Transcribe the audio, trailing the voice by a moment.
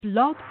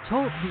Blog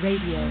Talk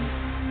Radio.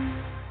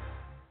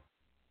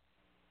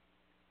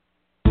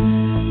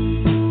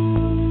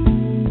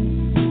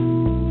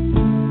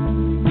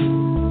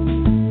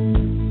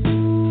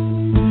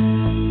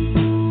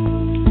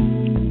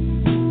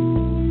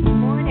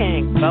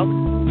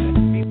 Welcome to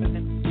Three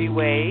Women, Three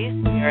Ways.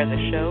 We are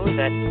the show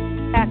that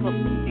tackles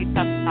these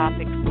tough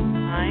topics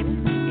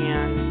sometimes,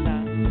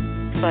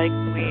 and it's like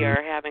we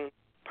are having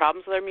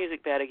problems with our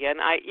music bed again.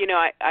 I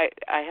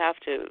have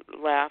to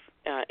laugh,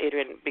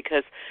 Adrienne,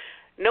 because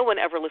no one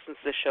ever listens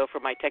to this show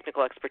for my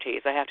technical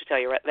expertise. I have to tell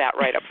you that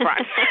right up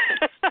front.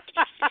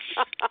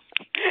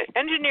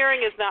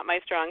 Engineering is not my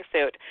strong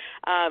suit,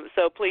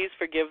 so please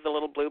forgive the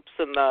little bloops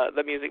in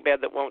the music bed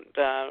that won't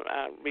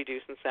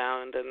reduce in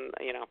sound, and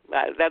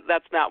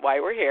that's not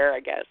why we're here, I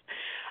guess.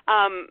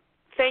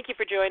 Thank you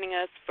for joining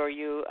us. For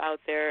you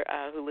out there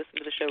who listen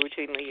to the show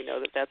routinely, you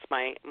know that's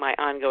my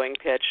ongoing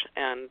pitch,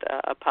 and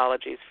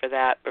apologies for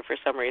that, but for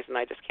some reason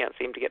I just can't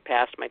seem to get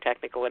past my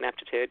technical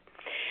ineptitude.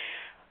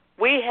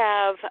 We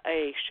have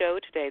a show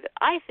today that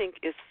I think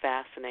is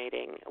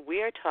fascinating.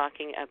 We are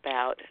talking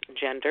about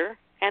gender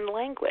and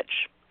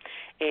language.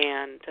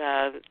 And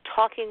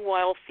talking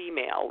while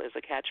female is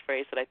a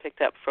catchphrase that I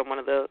picked up from one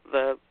of the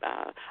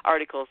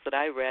articles that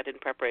I read in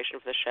preparation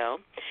for the show.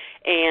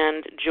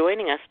 And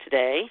joining us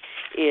today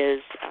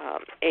is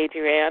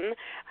Adrienne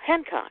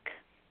Hancock.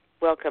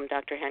 Welcome,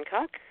 Dr.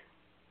 Hancock.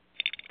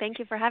 Thank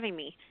you for having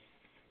me.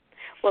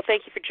 Well,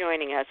 thank you for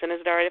joining us. And is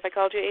it all right if I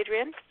called you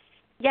Adrienne?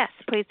 Yes,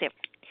 please do.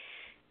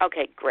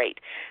 Okay, great.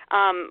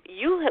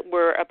 You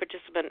were a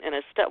participant in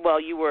a study. Well,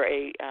 you were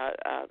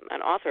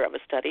an author of a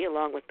study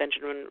along with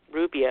Benjamin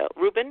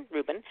Rubin,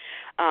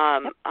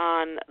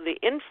 on the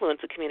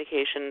influence of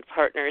communication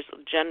partners'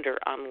 gender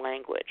on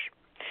language.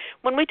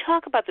 When we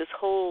talk about this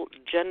whole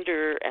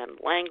gender and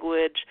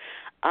language,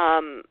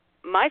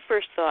 my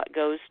first thought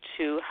goes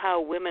to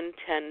how women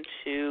tend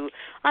to,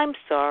 I'm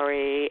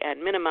sorry,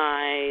 and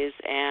minimize,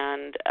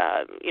 and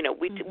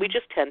we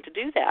just tend to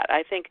do that.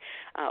 I think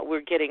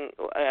we're getting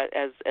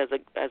as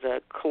a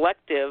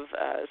collective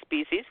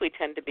species, we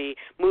tend to be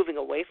moving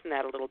away from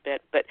that a little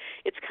bit. But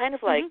it's kind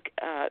of like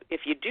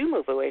if you do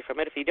move away from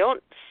it, if you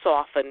don't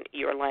soften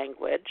your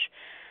language,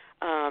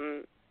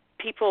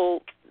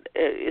 people,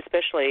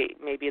 especially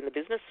maybe in the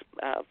business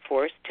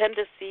force, tend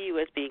to see you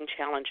as being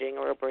challenging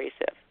or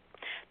abrasive.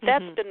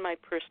 That's been my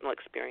personal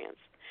experience.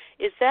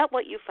 Is that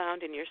what you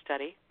found in your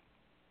study?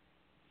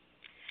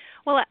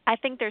 Well, I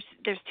think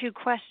there's two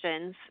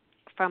questions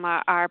from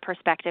our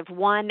perspective.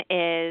 One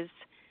is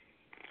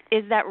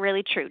that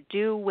really true?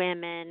 Do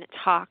women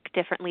talk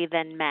differently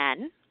than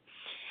men?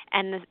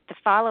 And the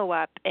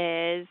follow-up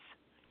is,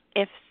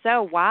 if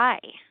so, why?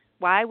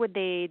 Why would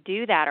they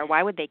do that, or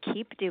why would they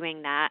keep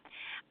doing that?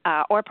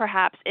 Or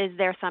perhaps is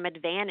there some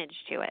advantage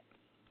to it?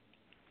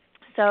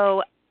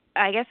 So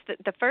I guess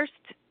the first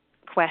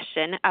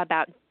question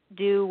about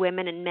do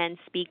women and men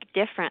speak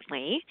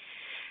differently,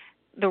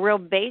 the real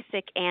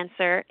basic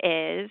answer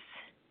is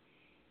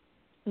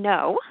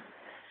no.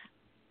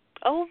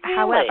 Oh, really?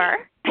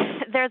 However,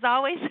 there's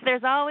always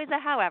a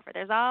however.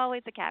 There's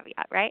always a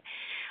caveat, right?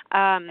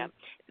 Yep.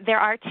 There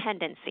are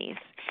tendencies,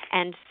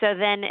 and so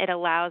then it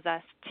allows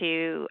us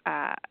to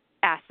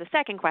ask the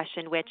second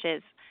question, which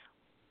is,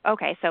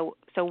 okay, so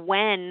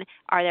when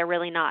are there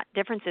really not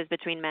differences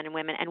between men and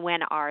women, and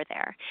when are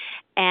there?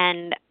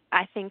 And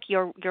I think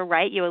you're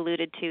right. You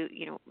alluded to,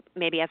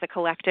 maybe as a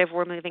collective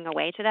we're moving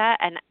away to that.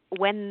 And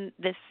when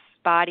this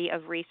body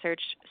of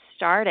research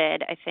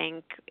started, I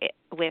think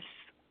with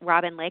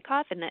Robin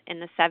Lakoff in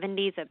the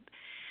 70s,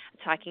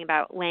 talking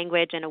about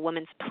language and a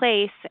woman's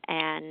place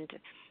and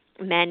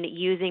men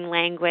using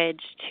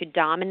language to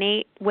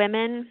dominate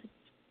women,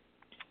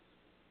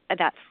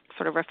 that's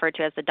sort of referred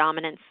to as the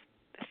dominance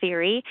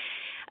theory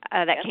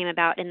that came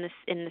about in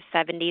the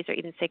 70s or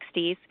even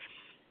 60s.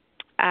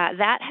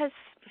 That has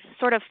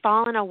sort of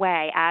fallen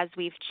away as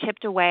we've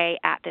chipped away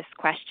at this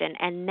question,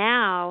 and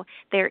now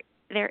there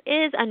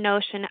is a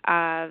notion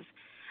of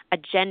a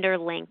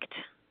gender-linked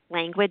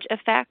language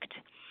effect.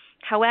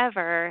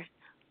 However,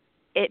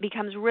 it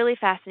becomes really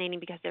fascinating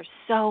because there's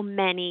so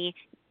many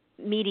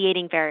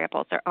mediating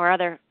variables or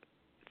other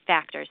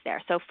factors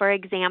there. So, for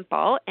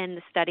example, in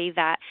the study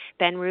that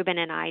Ben Rubin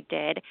and I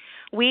did,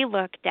 we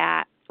looked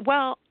at,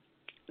 well,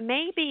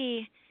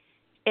 maybe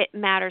it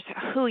matters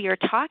who you're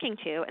talking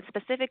to, and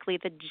specifically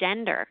the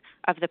gender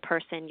of the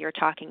person you're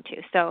talking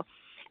to. So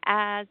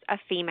as a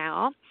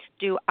female,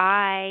 do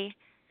I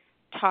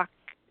talk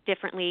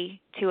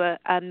differently to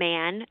a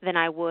man than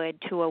I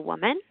would to a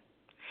woman?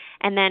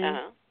 And then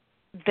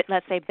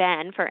let's say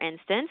Ben, for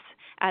instance,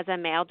 as a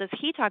male, does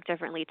he talk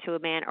differently to a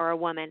man or a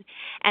woman?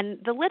 And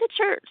the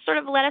literature sort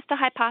of led us to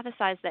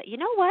hypothesize that, you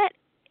know what,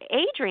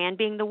 Adrienne,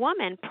 being the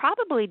woman,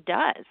 probably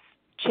does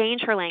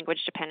change her language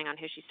depending on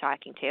who she's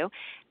talking to.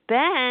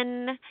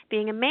 Ben,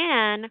 being a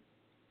man,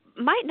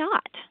 might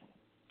not.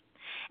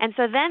 And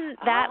so then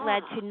that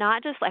led to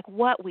not just like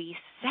what we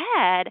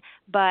said,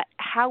 but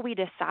how we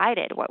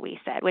decided what we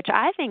said, which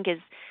I think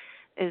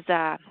is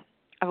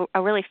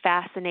a really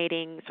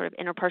fascinating sort of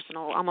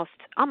interpersonal, almost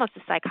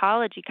a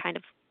psychology kind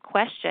of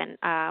question,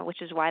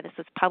 which is why this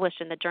was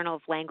published in the Journal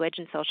of Language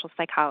and Social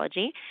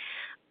Psychology.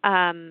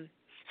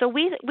 So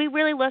we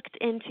really looked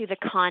into the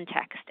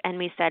context, and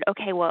we said,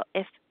 okay, well,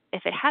 if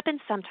it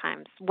happens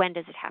sometimes, when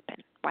does it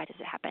happen? Why does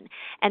it happen?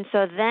 And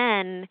so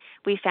then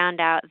we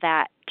found out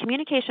that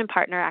communication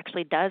partner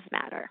actually does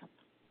matter,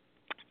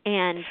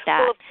 and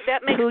that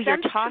who you're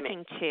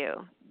talking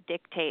to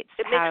dictates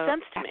how makes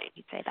sense to me.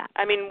 You say that.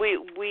 I mean,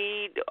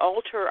 we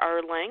alter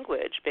our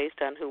language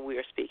based on who we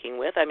are speaking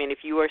with. I mean,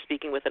 if you are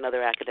speaking with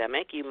another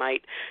academic, you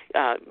might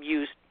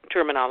use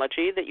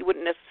terminology that you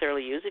wouldn't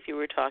necessarily use if you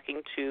were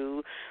talking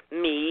to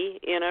me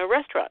in a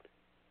restaurant.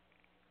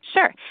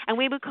 Sure, and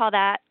we would call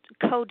that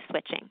code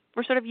switching.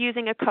 We're sort of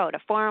using a code, a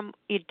form.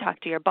 You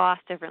talk to your boss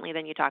differently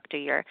than you talk to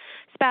your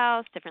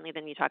spouse, differently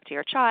than you talk to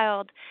your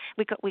child.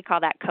 We call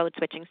that code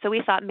switching. So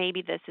we thought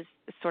maybe this is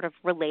sort of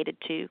related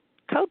to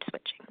code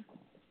switching.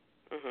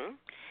 Mm-hmm.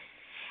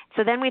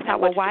 So then we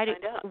thought, well,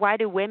 why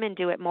do women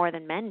do it more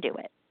than men do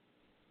it?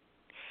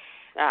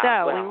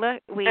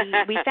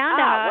 We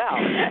found out,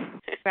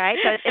 right?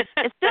 So it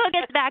still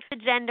gets back to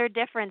gender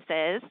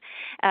differences,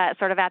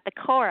 sort of at the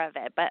core of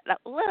it, but a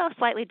little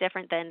slightly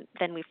different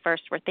than we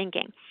first were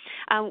thinking.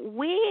 Let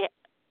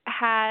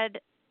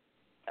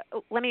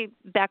me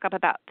back up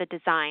about the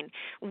design.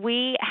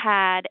 We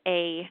had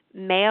a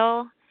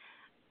male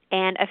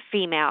and a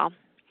female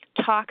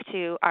talk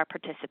to our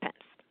participants,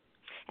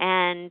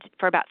 and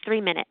for about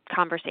 3-minute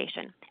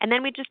conversation. And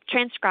then we just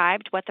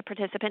transcribed what the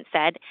participant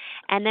said,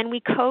 and then we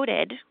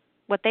coded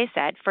what they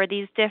said for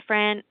these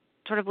different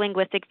sort of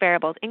linguistic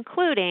variables,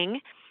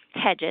 including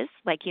hedges,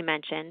 like you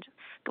mentioned.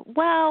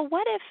 Well,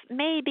 what if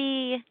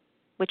maybe,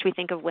 which we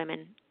think of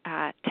women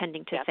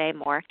tending to say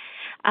more,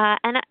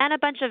 and a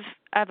bunch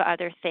of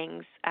other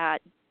things,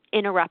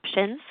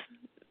 interruptions.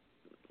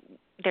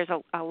 There's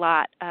a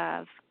lot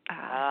of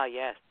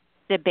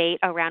debate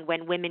around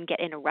when women get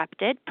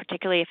interrupted,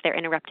 particularly if they're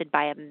interrupted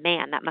by a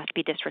man. That must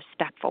be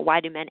disrespectful. Why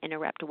do men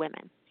interrupt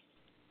women?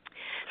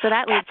 So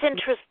that's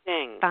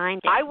interesting.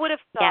 Finding. I would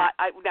have thought.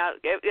 Yeah.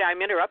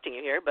 I'm interrupting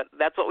you here, but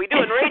that's what we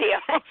do in radio.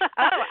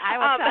 I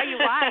will tell you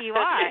why you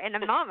are in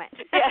a moment.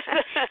 Yes.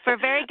 For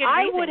very good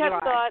reason. I would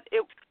have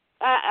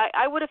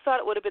thought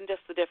it would have been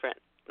just different.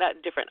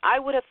 I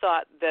would have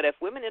thought that if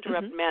women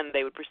interrupt men,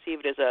 they would perceive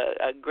it as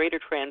a greater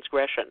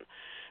transgression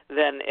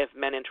than if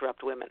men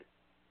interrupt women.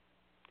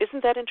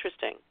 Isn't that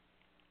interesting?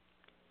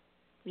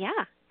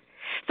 Yeah.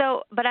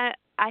 So, but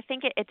I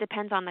think it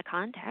depends on the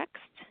context.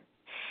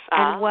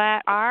 And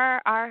what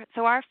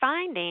our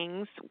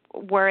findings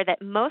were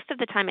that most of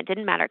the time it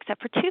didn't matter except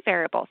for 2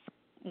 variables.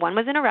 One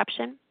was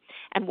interruption,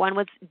 and one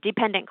was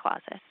dependent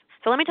clauses.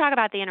 So let me talk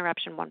about the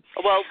interruption one.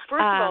 Well,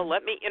 first of all,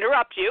 let me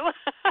interrupt you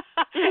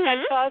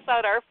and toss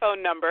out our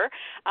phone number.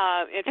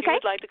 If you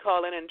would like to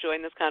call in and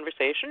join this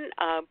conversation,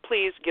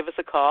 please give us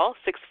a call,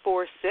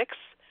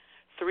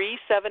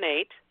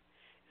 646-378-0430.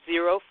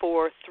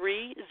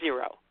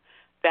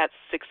 That's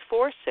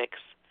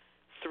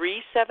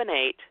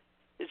 646-378-0430.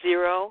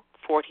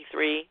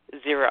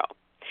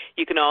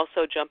 You can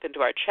also jump into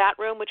our chat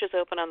room, which is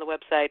open on the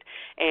website,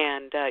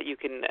 and you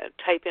can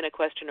type in a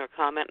question or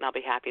comment, and I'll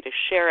be happy to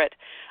share it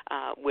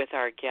with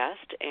our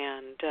guest.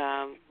 And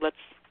let's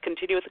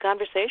continue with the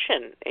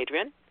conversation.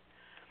 Adrienne?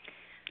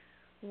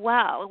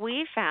 Well,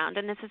 we found,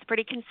 and this is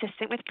pretty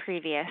consistent with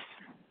previous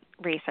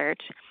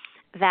research,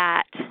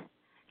 that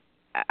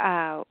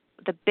the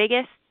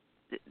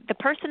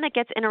person that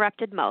gets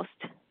interrupted most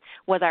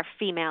was our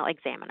female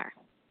examiner.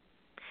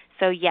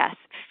 So yes,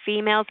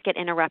 females get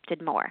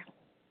interrupted more.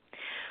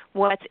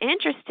 What's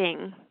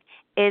interesting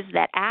is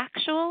that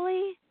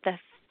actually the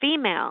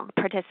female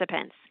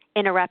participants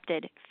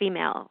interrupted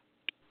female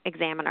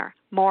examiner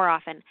more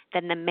often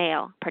than the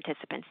male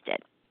participants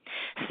did.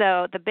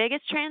 So the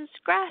biggest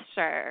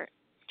transgressor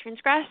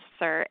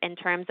in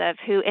terms of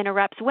who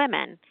interrupts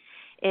women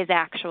is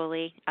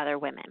actually other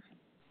women.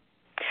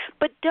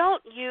 But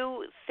don't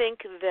you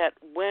think that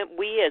when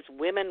we as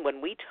women,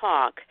 when we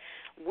talk,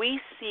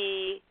 we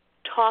see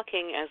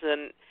talking as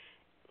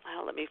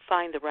let me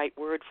find the right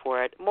word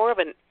for it, more of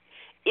an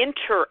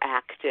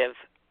interactive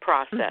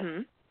process.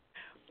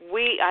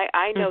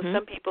 I know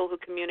some people who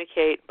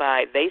communicate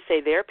by they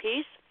say their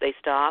piece, they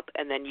stop,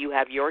 and then you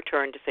have your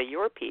turn to say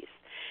your piece.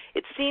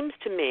 It seems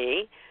to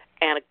me,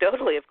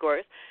 anecdotally of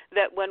course,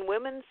 that when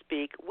women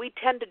speak, we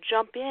tend to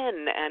jump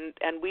in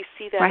and we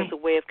see that as a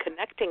way of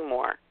connecting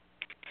more.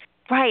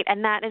 Right,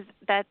 and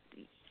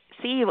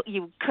see,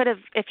 you could have,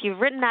 if you've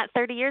written that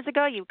 30 years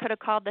ago, you could have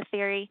called the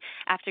theory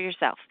after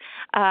yourself.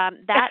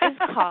 That is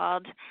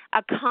called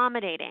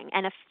accommodating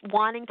and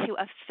wanting to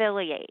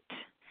affiliate,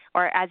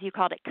 or as you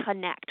called it,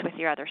 connect with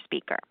your other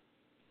speaker.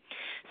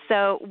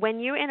 So when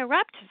you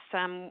interrupt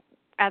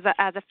as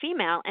a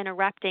female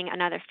interrupting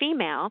another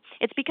female,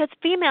 it's because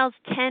females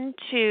tend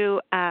to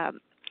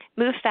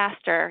move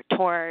faster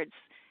towards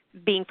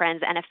being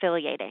friends and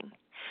affiliating,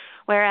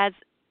 whereas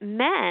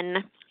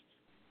men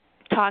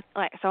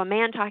a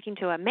man talking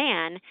to a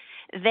man,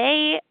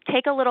 they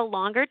take a little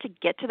longer to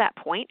get to that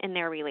point in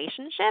their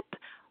relationship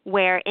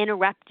where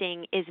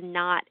interrupting is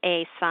not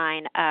a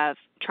sign of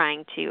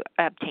trying to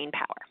obtain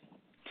power.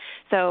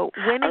 So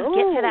women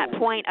get to that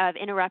point of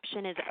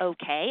interruption is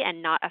okay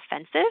and not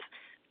offensive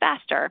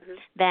faster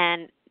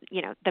than,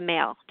 the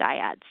male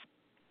dyads.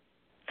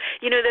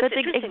 That's so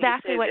interesting.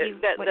 Exactly what you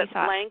thought.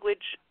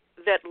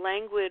 That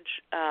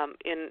language,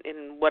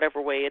 in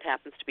whatever way it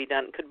happens to be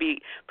done, could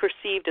be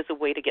perceived as a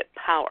way to get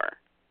power.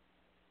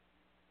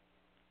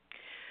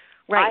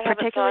 Right,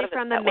 particularly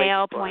from the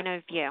male point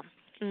of view.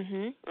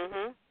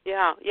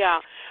 Yeah.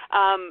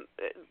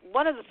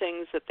 One of the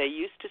things that they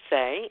used to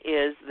say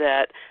is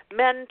that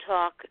men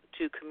talk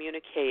to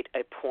communicate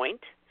a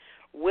point,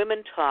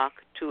 women talk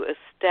to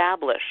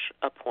establish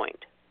a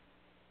point.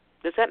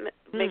 Does that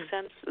make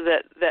sense?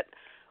 That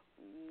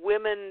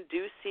women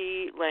do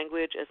see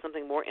language as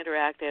something more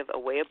interactive, a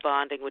way of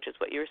bonding, which is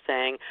what you're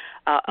saying,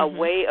 a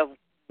way of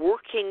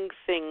working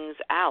things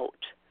out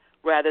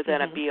rather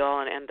than a be-all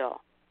and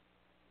end-all.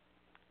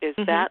 Is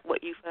that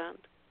what you found?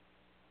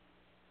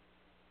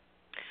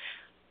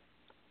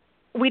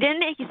 We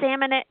didn't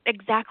examine it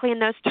exactly in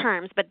those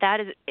terms, but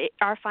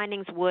our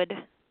findings would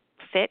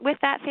fit with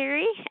that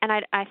theory, and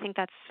I think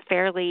that's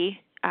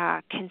fairly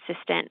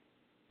consistent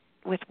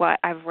with what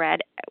I've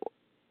read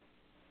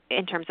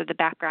in terms of the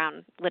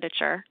background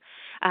literature.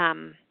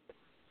 I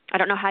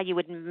don't know how you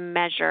would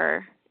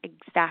measure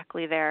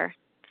exactly their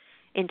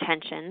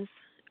intentions.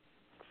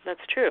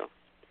 That's true.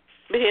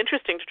 It'd be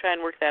interesting to try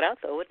and work that out,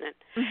 though, wouldn't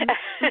it?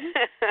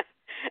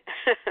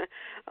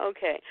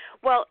 Okay.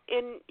 Well,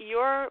 in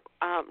your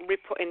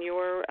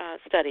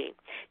study,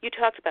 you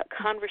talked about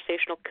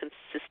conversational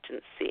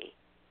consistency.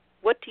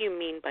 What do you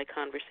mean by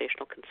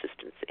conversational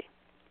consistency?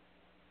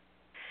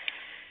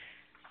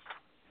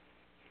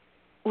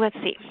 Let's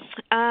see.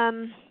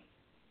 I'm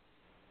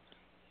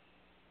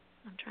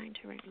trying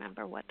to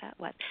remember what that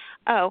was.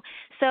 Oh,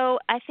 so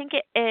I think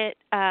it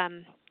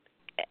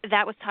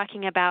that was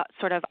talking about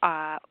sort of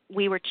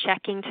we were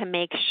checking to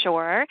make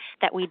sure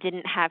that we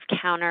didn't have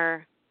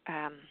counter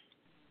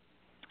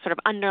sort of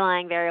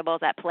underlying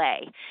variables at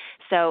play.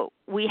 So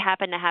we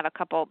happen to have a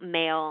couple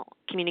male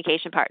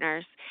communication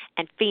partners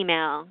and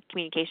female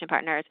communication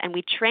partners, and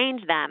we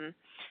trained them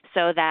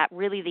so that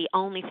really the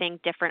only thing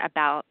different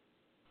about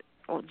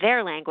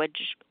their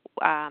language,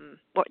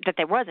 that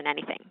there wasn't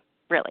anything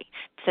really.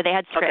 So they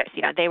had scripts,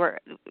 they were,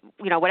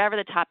 whatever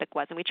the topic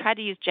was, and we tried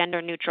to use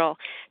gender neutral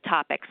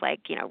topics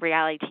like,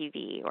 reality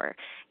TV or,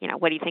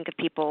 what do you think of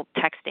people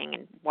texting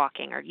and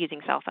walking or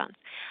using cell phones?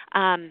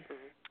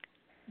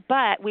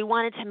 But we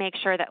wanted to make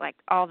sure that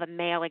all the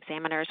male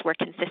examiners were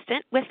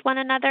consistent with one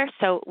another.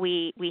 So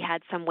we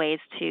had some ways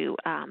to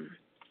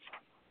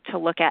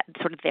look at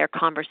sort of their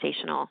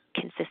conversational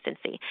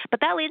consistency.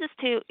 But that leads us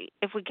to,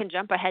 if we can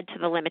jump ahead to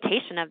the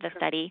limitation of the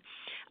study,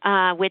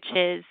 which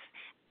is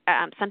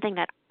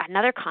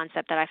another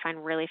concept that I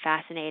find really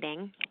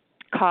fascinating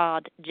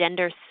called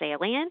gender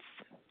salience.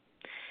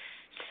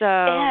 So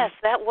yes,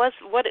 that was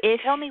what.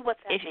 Tell me what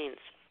that means.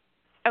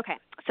 Okay,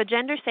 so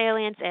gender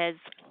salience is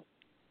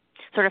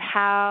sort of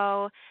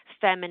how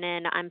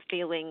feminine I'm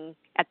feeling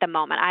at the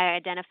moment. I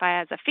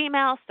identify as a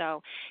female,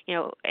 so,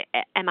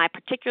 am I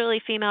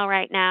particularly female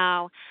right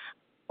now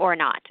or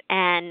not?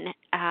 And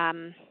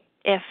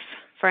if,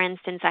 for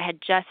instance, I had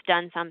just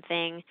done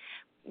something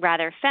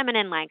rather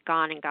feminine, like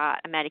gone and got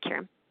a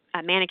manicure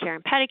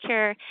and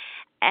pedicure,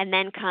 and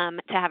then come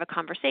to have a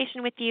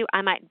conversation with you,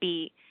 I might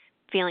be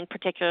feeling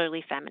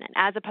particularly feminine,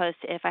 as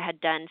opposed to if I had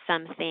done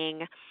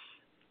something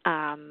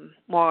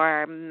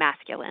more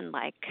masculine,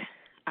 like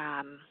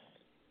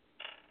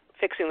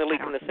fixing the leak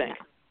in the sink.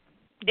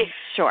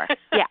 Sure.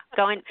 Yeah,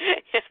 going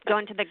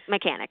to the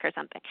mechanic or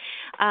something.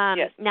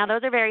 Yes. Now,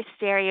 those are very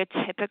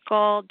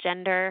stereotypical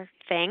gender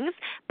things,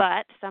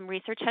 but some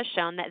research has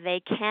shown that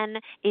they can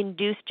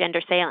induce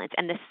gender salience,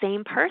 and the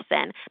same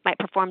person might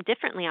perform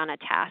differently on a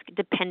task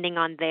depending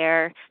on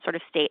their sort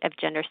of state of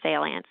gender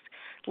salience.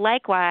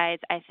 Likewise,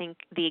 I think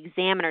the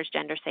examiner's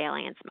gender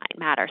salience might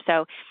matter.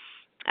 So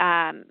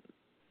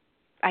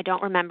I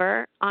don't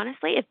remember,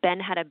 honestly, if Ben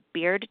had a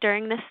beard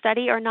during this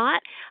study or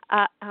not.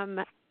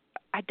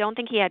 I don't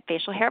think he had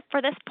facial hair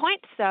for this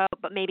point,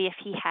 but maybe if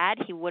he had,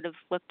 he would have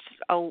looked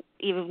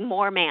even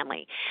more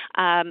manly.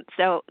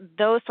 So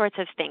those sorts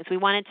of things. We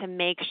wanted to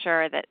make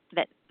sure that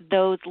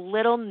those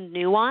little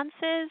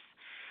nuances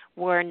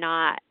were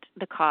not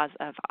the cause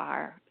of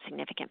our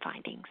significant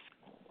findings.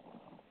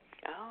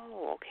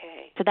 Oh,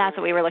 okay. So that's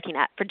what we were looking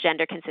at for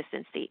gender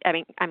consistency.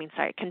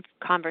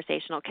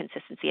 Conversational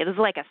consistency. It was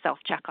like a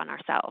self-check on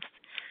ourselves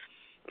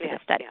for the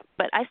study. Yeah.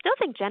 But I still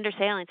think gender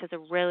salience is a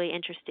really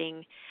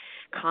interesting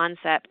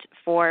concept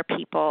for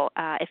people.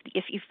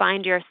 If you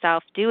find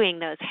yourself doing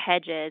those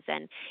hedges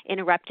and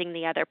interrupting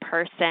the other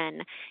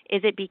person,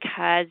 is it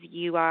because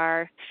you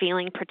are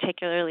feeling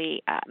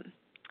particularly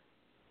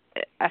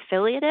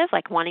affiliative,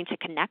 like wanting to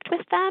connect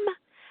with them,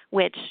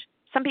 which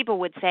some people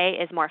would say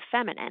is more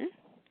feminine?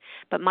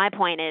 But my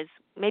point is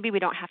maybe we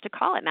don't have to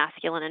call it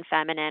masculine and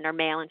feminine or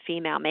male and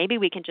female. Maybe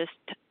we can just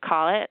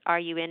call it, are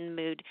you in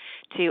the mood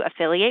to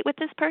affiliate with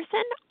this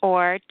person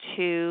or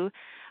to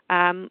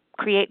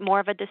create more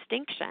of a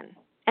distinction?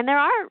 And there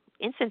are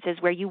instances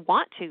where you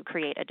want to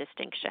create a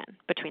distinction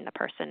between the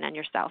person and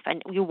yourself,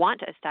 and you want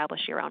to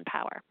establish your own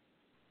power.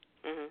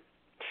 Mm-hmm.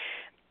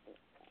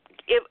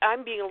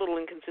 I'm being a little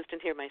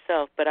inconsistent here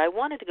myself, but I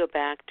wanted to go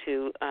back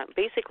to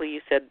basically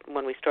you said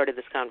when we started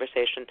this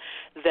conversation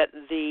that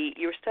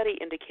your study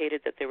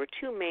indicated that there were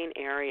two main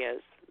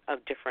areas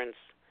of difference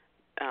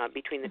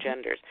between the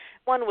genders.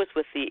 One was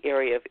with the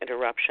area of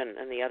interruption,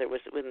 and the other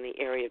was within the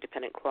area of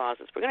dependent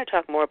clauses. We're going to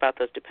talk more about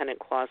those dependent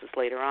clauses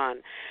later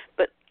on,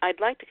 but I'd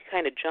like to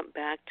kind of jump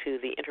back to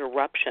the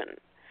interruption.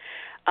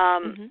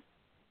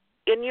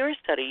 In your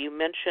study, you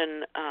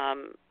mention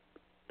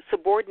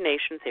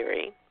subordination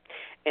theory.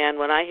 And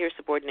when I hear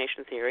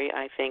subordination theory,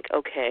 I think,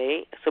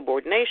 okay,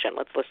 subordination.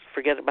 Let's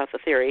forget about the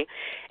theory.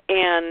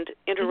 And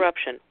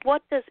interruption.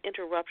 What does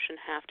interruption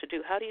have to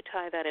do? How do you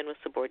tie that in with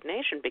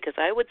subordination? Because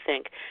I would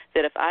think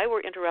that if I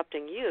were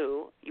interrupting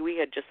you, we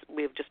have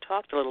just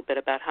talked a little bit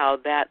about how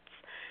that's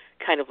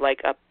kind of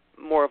like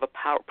more of a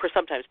power,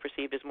 sometimes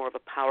perceived as more of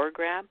a power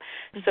grab.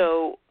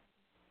 So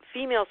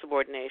female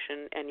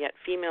subordination, and yet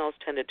females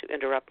tended to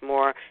interrupt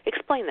more.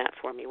 Explain that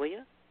for me, will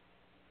you?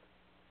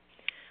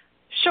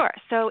 Sure.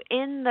 So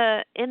in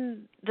the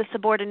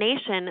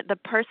subordination, the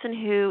person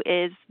who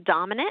is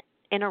dominant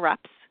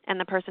interrupts, and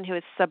the person who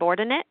is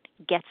subordinate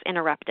gets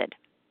interrupted.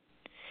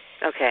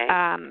 Okay.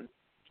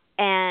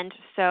 And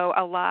so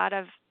a lot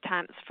of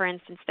times, for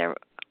instance, I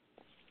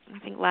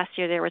think last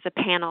year there was a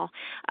panel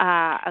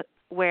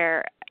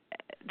where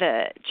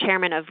the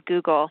chairman of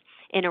Google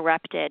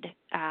interrupted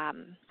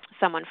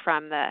someone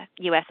from the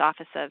U.S.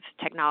 Office of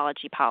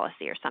Technology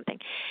Policy or something,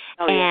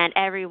 and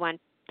everyone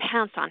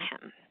pounced on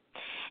him.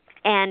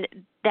 And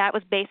that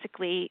was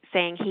basically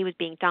saying he was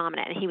being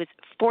dominant, and he was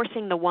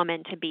forcing the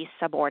woman to be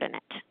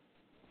subordinate.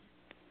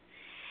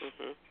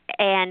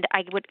 And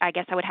I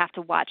guess I would have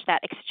to watch that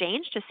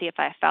exchange to see if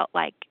I felt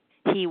like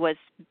he was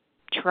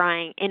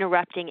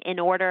interrupting in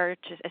order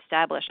to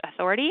establish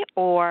authority,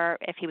 or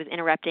if he was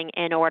interrupting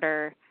in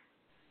order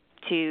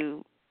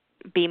to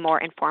be more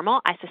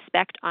informal. I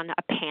suspect on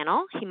a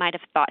panel he might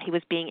have thought he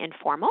was being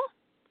informal.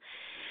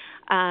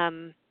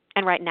 And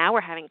right now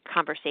we're having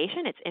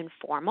conversation. It's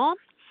informal.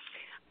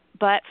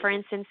 But, for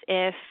instance,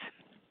 if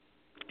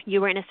you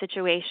were in a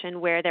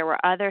situation where there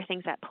were other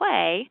things at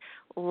play,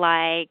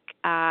 like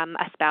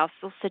a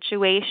spousal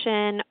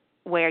situation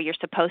where you're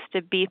supposed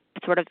to be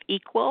sort of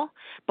equal,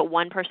 but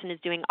one person is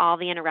doing all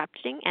the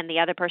interrupting and the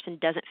other person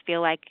doesn't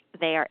feel like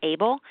they are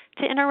able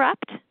to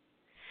interrupt.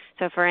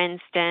 So, for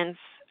instance,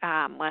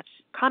 let's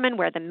common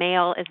where the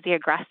male is the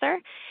aggressor,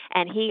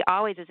 and he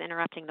always is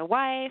interrupting the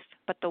wife,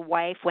 but the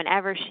wife,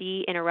 whenever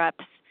she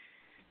interrupts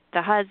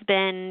the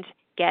husband,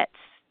 gets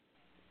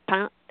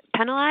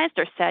penalized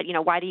or said,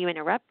 why do you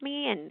interrupt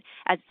me? And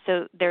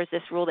so there's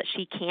this rule that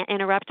she can't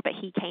interrupt, but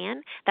he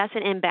can. That's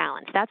an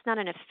imbalance. That's not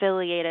an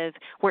affiliative,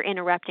 we're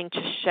interrupting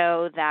to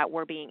show that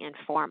we're being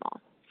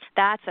informal.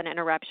 That's an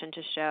interruption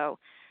to show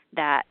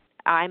that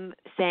I'm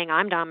saying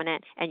I'm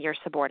dominant and you're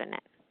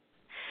subordinate.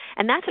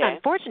 And that's an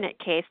unfortunate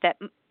case that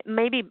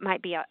maybe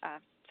might be a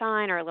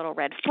sign or a little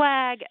red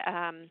flag,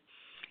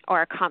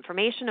 or a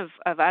confirmation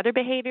of other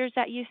behaviors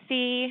that you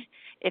see,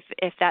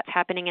 if that's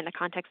happening in the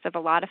context of a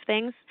lot of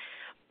things.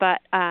 But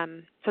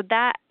so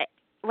that,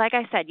 like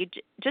I said,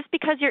 just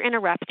because you're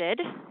interrupted,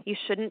 you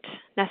shouldn't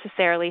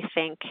necessarily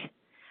think,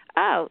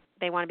 oh,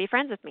 they want to be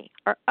friends with me,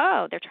 or,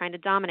 oh, they're trying to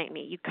dominate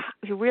me.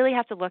 You really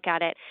have to look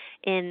at it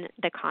in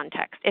the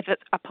context. If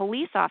it's a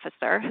police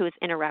officer who is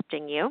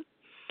interrupting you,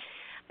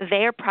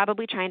 they're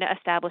probably trying to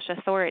establish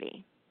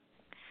authority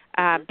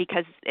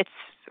because it's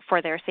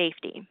for their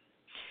safety.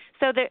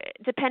 So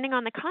depending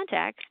on the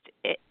context,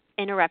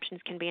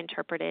 interruptions can be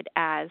interpreted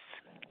as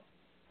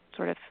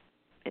sort of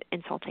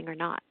insulting or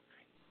not.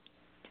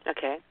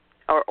 Okay.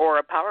 Or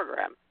a power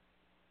grab.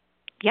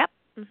 Yep.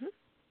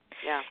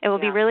 Yeah. It will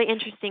be really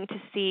interesting to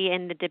see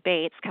in the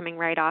debates coming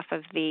right off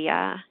of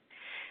the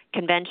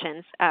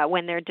conventions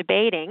when they're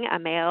debating a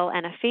male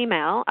and a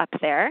female up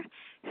there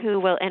who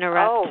will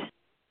interrupt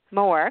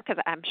more,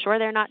 because I'm sure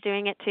they're not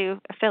doing it to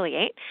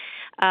affiliate.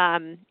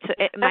 So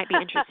it might be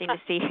interesting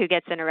to see who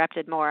gets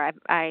interrupted more.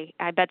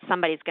 I bet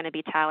somebody's going to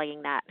be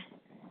tallying that.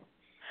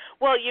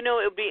 Well, it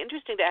would be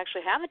interesting to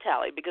actually have a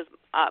tally, because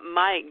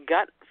my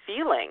gut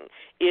feeling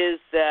is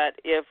that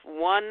if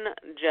one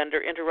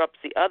gender interrupts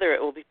the other,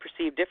 it will be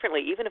perceived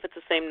differently, even if it's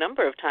the same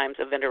number of times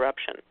of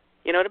interruption.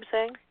 You know what I'm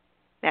saying?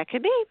 That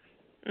could be.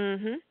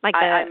 Like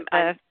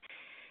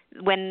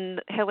when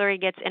Hillary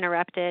gets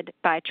interrupted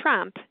by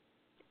Trump,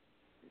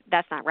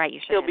 that's not right. You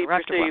shouldn't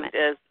interrupt a woman. She'll be perceived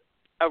as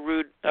a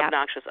rude,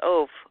 obnoxious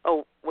oaf.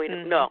 Oh, wait,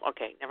 no,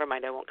 okay, never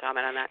mind. I won't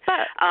comment on that.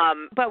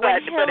 But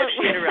if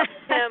she interrupts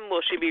him,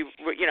 will she be?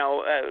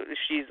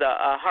 She's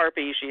a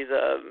harpy. She's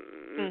a,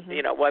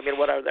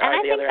 what are the I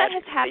think other that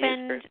has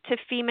happened to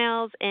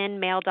females in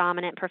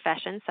male-dominant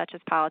professions such as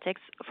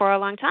politics for a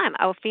long time.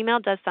 A female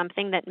does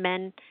something that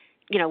men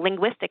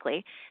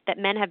linguistically, that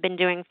men have been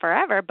doing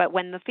forever. But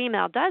when the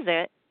female does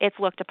it, it's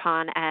looked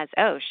upon as,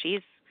 oh,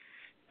 she's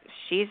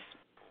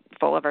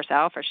full of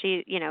herself, or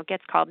she,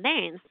 gets called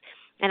names.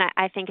 And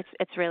I think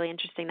it's really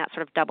interesting, that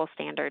sort of double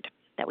standard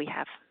that we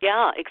have.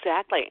 Yeah,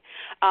 exactly.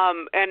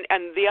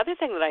 And the other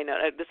thing that I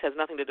know, this has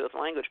nothing to do with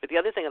language, but the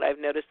other thing that I've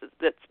noticed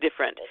that's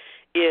different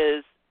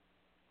is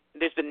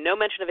there's been no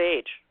mention of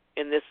age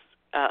in this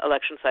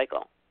election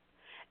cycle.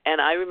 And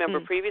I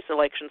remember previous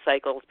election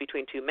cycles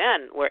between two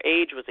men where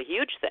age was a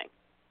huge thing.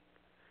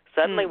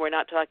 Suddenly we're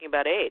not talking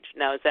about age.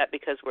 Now, is that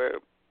because we're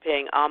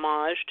paying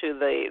homage to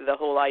the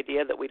whole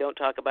idea that we don't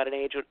talk about an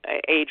age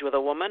with a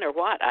woman, or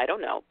what? I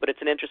don't know, but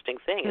it's an interesting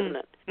thing, isn't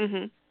it?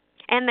 Mm-hmm.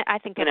 And I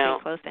think they're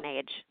pretty close in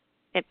age.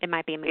 It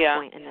might be a moot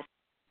point in this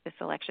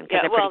election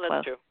because they're pretty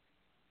close.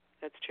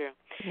 That's true.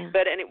 Yeah.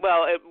 But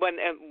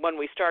when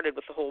we started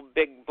with the whole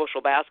big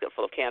bushel basket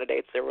full of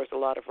candidates, there was a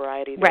lot of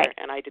variety there, right.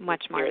 and I didn't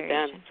much more hear it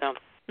then. So.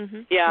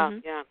 Mm-hmm.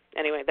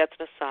 Anyway, that's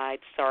an aside.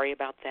 Sorry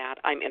about that.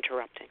 I'm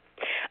interrupting.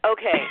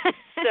 Okay,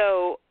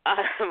 so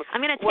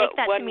I'm going to take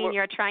that to mean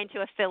you're trying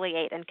to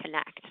affiliate and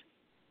connect.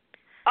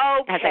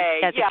 Okay,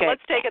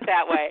 let's take it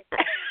that way.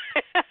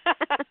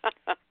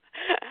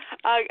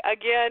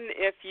 Again,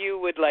 if you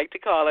would like to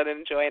call in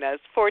and join us,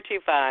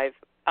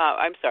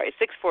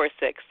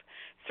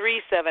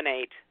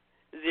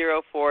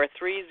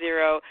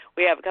 646-378-0430.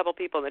 We have a couple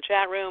people in the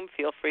chat room.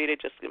 Feel free to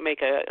just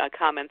make a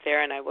comment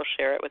there, and I will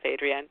share it with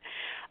Adrienne.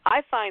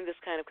 I find this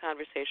kind of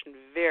conversation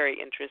very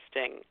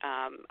interesting.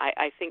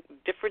 I think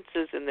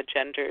differences in the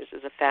genders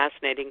is a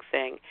fascinating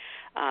thing.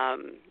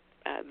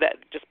 That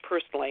just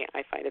personally,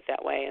 I find it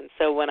that way. And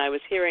so when I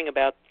was hearing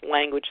about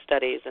language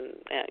studies, and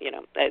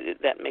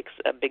that makes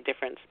a big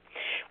difference.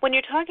 When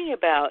you're talking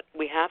about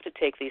we have to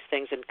take these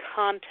things in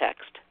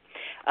context.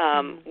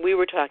 We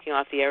were talking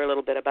off the air a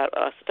little bit about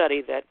a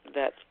study that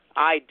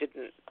I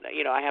didn't,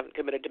 I haven't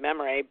committed to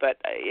memory, but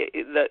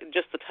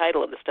just the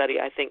title of the study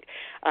I think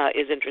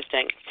is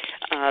interesting.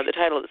 The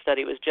title of the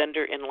study was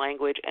Gender in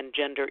Language and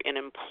Gender in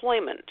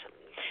Employment,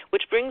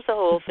 which brings the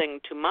whole thing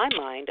to my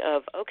mind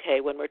of,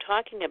 okay, when we're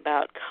talking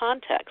about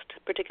context,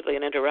 particularly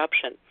an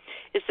interruption,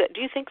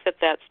 do you think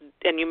that's,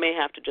 and you may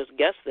have to just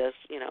guess this,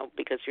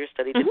 because your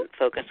study didn't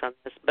focus on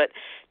this, but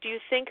do you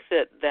think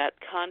that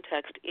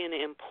context in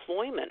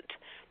employment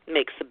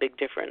makes a big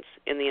difference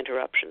in the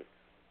interruption?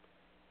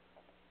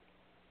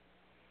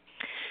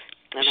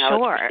 And how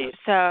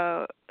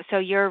sure. So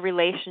your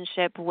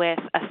relationship with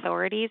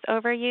authorities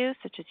over you,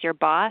 such as your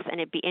boss,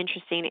 and it'd be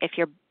interesting if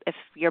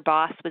your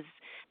boss was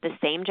the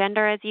same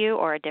gender as you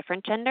or a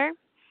different gender?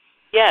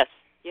 Yes.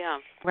 Yeah.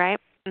 Right?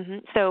 Mm-hmm.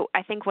 So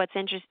I think what's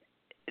interesting,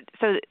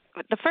 so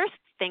the first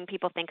thing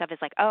people think of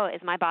is like, oh,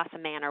 is my boss a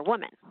man or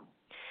woman?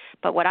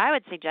 But what I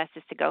would suggest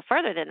is to go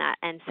further than that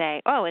and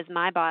say, oh, is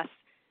my boss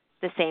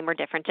the same or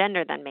different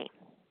gender than me?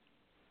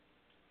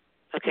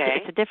 Okay.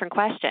 It's a different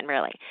question,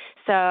 really.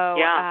 So,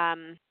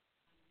 I'm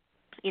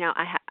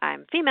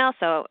female,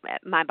 so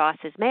my boss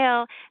is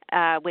male,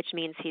 which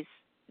means he's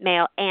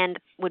male and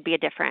would be a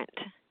different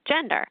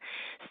gender.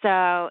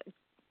 So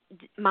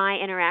my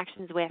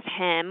interactions with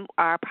him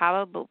or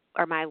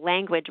my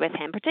language with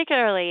him,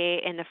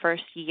 particularly in the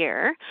first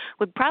year,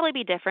 would probably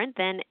be different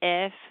than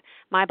if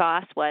my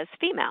boss was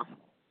female.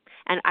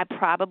 And I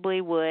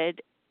probably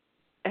would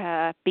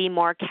be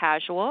more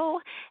casual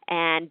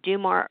and do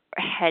more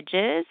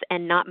hedges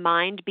and not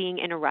mind being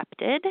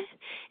interrupted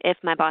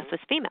if my boss was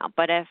female.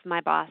 But if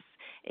my boss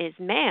is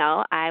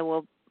male, I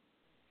will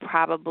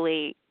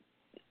probably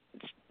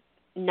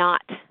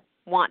not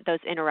want those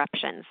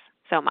interruptions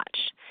so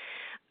much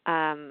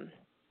from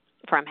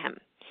him.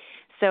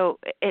 So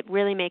it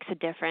really makes a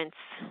difference,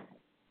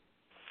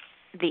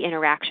 the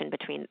interaction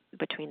between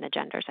the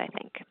genders, I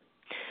think.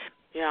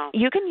 Yeah.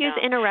 You can use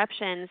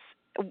interruptions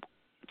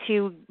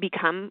to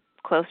become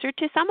closer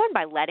to someone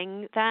by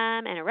letting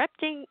them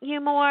interrupting you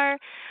more,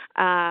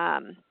 by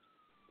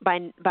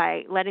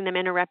letting them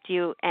interrupt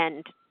you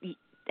and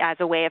as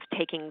a way of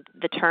taking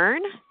the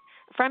turn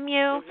from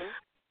you.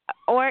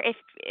 Or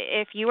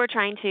if you were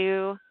trying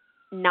to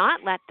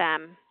not let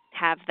them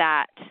have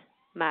that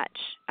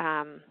much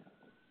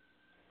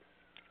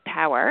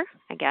power,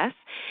 I guess,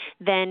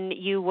 then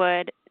you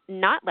would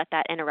not let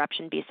that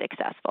interruption be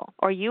successful,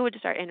 or you would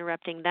start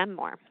interrupting them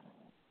more.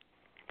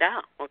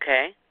 Yeah,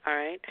 okay, all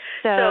right.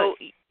 So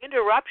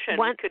interruption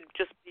could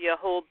just be a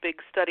whole big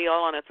study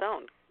all on its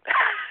own.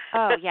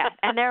 Oh, yes,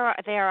 and there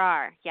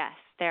are. Yes,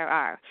 there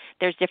are.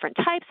 There's different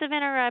types of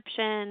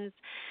interruptions.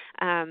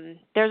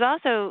 There's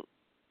also,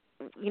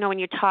 when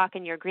you talk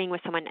and you're agreeing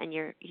with someone and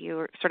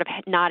you're sort of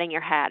nodding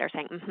your head or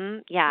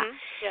saying, yeah.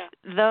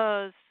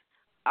 Those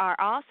are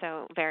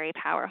also very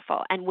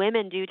powerful, and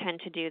women do tend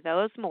to do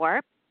those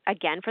more.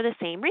 Again, for the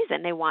same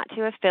reason. They want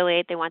to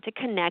affiliate, they want to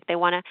connect, they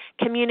want to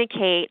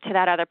communicate to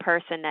that other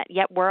person that,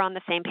 yep, we're on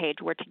the same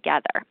page, we're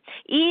together,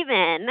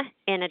 even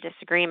in a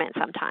disagreement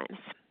sometimes.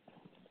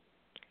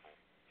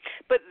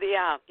 But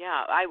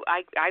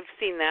I've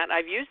seen that.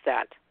 I've used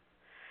that.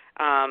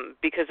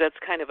 because that's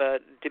kind of a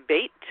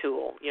debate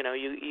tool. You know,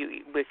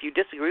 you if you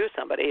disagree with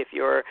somebody, if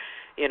you're,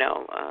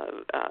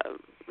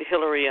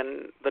 Hillary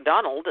and the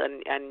Donald,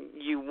 and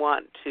you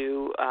want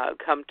to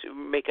come to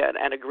make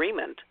an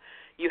agreement,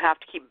 you have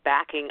to keep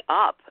backing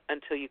up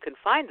until you can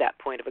find that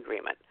point of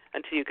agreement,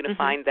 until you can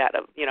find that,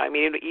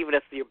 even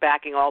if you're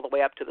backing all the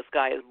way up to the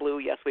sky is blue,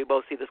 yes, we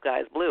both see the sky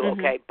is blue,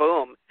 okay,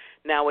 boom,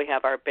 now we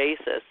have our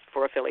basis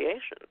for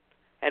affiliation,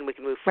 and we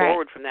can move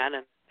forward from that,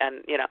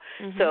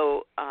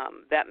 so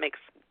that makes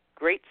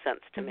great sense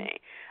to me.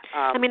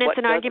 It's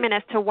an argument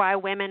as to why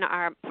women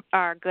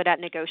are good at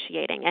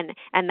negotiating,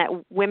 and that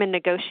women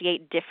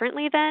negotiate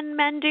differently than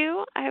men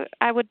do.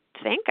 I would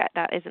think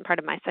that isn't part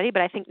of my study,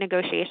 but I think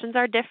negotiations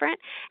are different,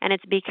 and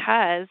it's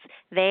because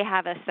they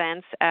have a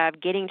sense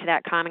of getting to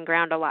that common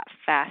ground a lot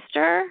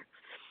faster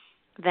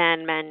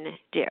than men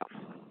do.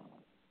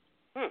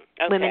 Okay.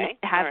 Women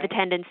have the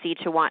tendency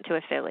to want to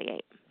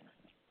affiliate.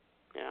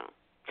 Yeah.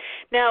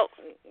 Now,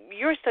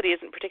 your study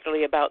isn't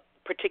particularly about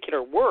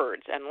particular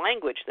words and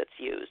language that's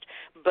used,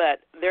 but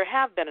there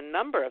have been a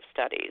number of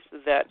studies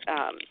that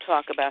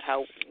talk about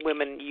how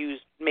women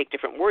make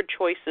different word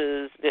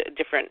choices,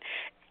 different,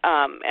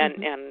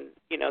 and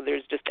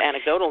there's just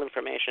anecdotal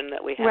information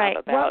that we have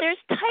about. Well, there's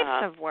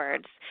types of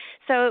words.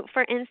 So,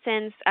 for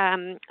instance,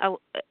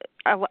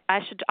 I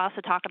should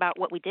also talk about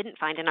what we didn't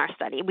find in our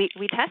study.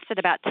 We tested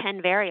about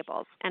 10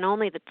 variables, and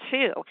only the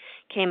 2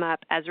 came up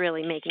as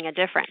really making a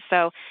difference.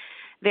 So,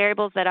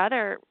 variables that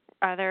other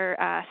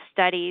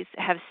studies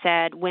have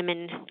said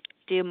women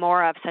do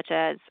more of, such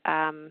as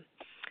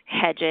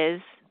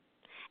hedges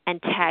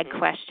and tag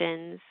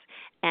questions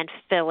and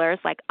fillers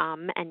like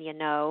and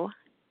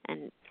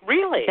and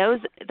really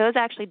those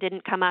actually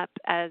didn't come up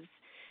as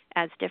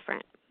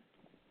different.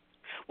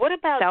 What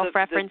about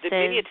self-references? The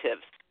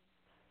diminutives?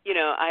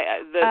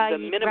 The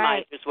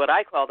minimizers, what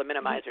I call the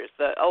minimizers.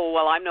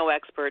 I'm no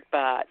expert,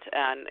 but,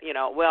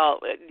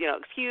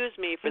 excuse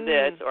me for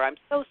this, or I'm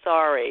so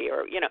sorry,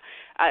 or,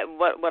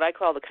 what I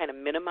call the kind of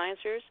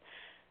minimizers.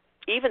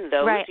 Even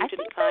those you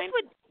didn't find?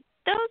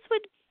 Those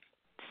would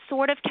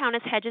sort of count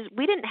as hedges.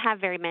 We didn't have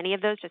very many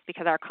of those just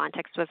because our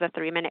context was a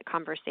 3-minute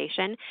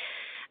conversation.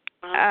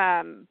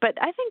 But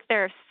I think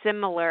they're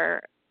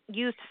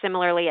used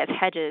similarly as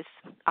hedges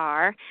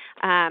are,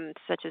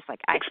 such as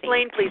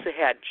Explain, please, a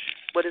hedge.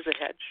 What is a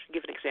hedge?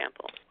 Give an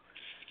example.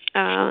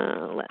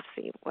 Let's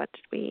see what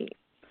we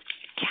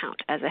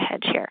count as a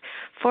hedge here.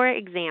 For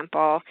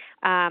example,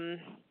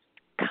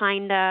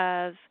 kind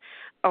of,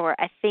 or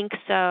I think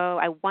so,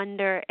 I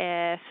wonder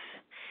if,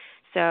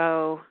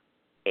 so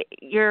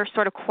you're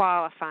sort of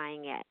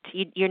qualifying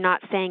it. You're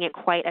not saying it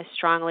quite as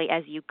strongly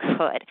as you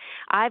could.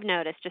 I've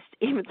noticed, just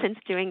even since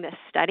doing this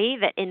study,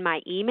 that in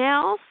my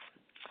emails,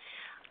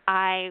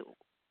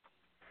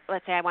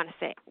 let's say I want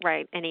to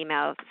write an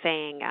email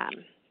saying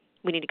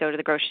we need to go to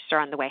the grocery store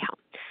on the way home.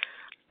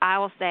 I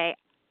will say,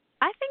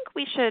 I think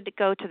we should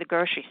go to the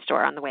grocery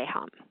store on the way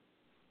home.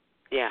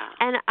 Yeah.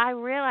 And I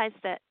realized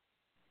that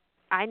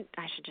I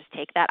should just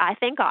take that I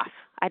think off.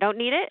 I don't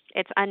need it.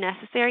 It's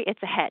unnecessary.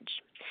 It's a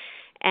hedge.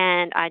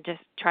 And I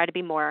just try to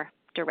be more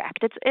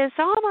direct. It's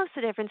almost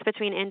a difference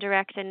between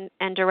indirect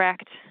and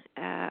direct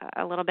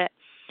a little bit.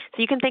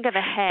 So you can think of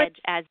a hedge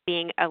as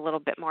being a little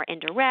bit more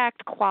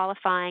indirect,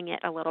 qualifying it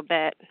a little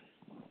bit.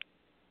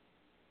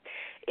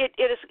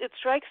 It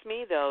strikes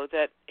me, though,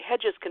 that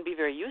hedges can be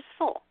very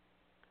useful.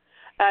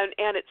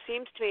 And it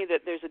seems to me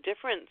that there's a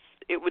difference.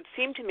 It would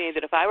seem to me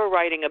that if I were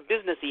writing a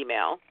business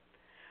email,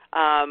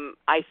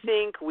 I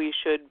think we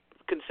should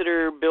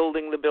consider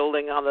building the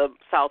building on the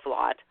south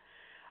lot.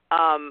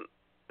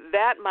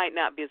 That might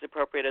not be as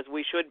appropriate as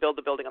we should build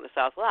the building on the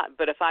south lot.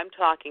 But if I'm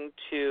talking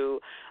to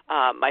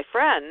my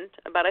friend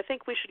about, I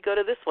think we should go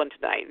to this one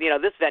tonight,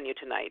 this venue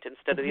tonight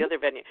instead of the other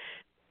venue.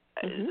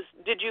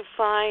 Did you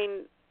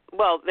find,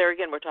 well, there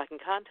again, we're talking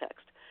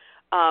context.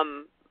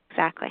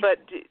 Exactly. But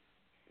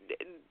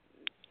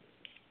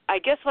I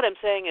guess what I'm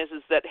saying is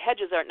that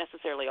hedges aren't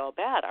necessarily all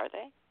bad, are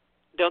they?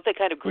 Don't they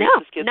kind of grease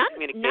the skids of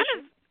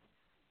communication?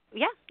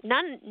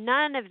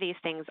 None of these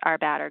things are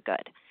bad or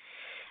good.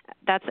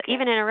 That's okay.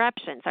 Even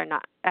interruptions are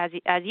not, as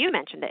you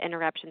mentioned, the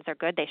interruptions are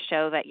good. They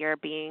show that you're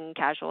being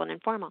casual and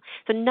informal.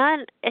 So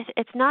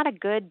it's not a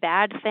good,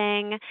 bad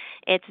thing.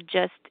 It's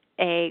just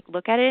a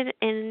look at it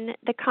in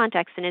the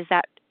context, and is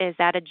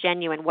that a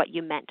genuine what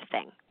you meant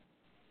thing?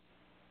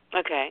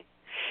 Okay.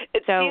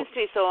 It seems to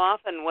me so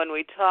often when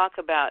we talk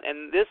about,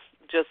 and this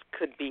just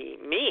could be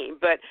me,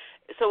 but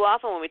so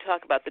often when we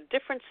talk about the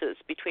differences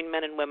between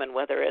men and women,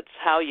 whether it's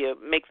how you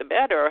make the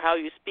bed or how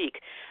you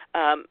speak,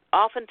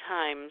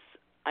 oftentimes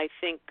I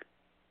think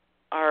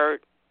our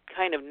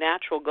kind of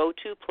natural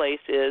go-to place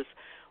is,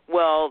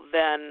 well,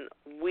 then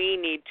we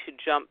need to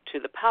jump to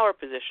the power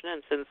position,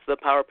 and since the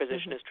power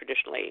position is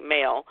traditionally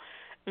male,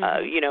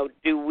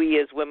 do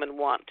we as women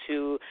want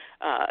to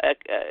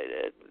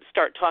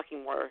start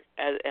talking more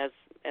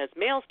as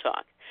males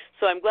talk?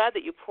 So I'm glad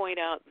that you point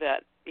out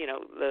that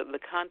the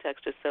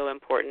context is so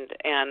important,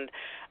 and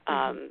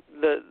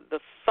the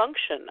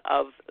function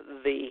of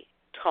the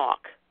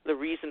talk the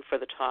reason for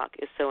the talk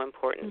is so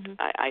important,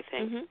 I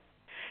think.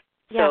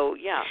 Yeah. So,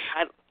 yeah,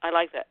 I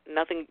like that.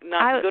 Nothing,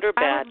 not good or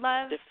bad. I would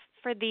love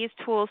for these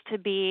tools to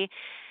be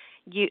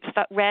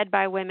read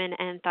by women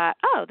and thought,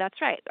 oh,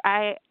 that's right.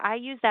 I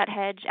use that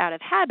hedge out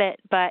of habit,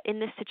 but in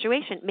this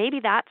situation, maybe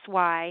that's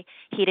why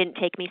he didn't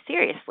take me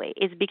seriously,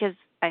 is because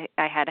I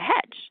had a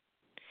hedge,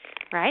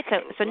 right?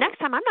 So next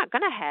time I'm not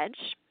going to hedge,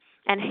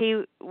 and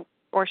he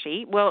or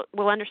she will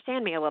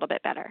understand me a little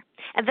bit better.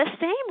 And the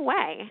same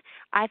way,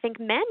 I think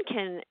men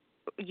can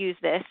use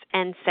this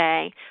and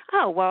say,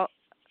 oh, well,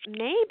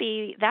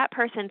 maybe that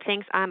person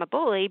thinks I'm a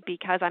bully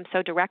because I'm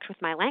so direct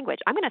with my language.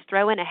 I'm going to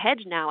throw in a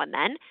hedge now and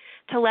then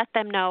to let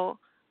them know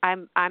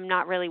I'm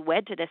not really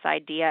wed to this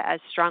idea as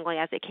strongly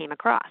as it came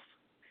across.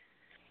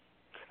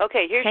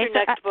 Okay, here's your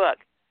next book.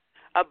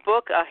 A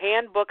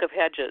handbook of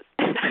hedges.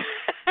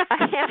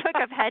 A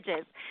handbook of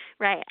hedges.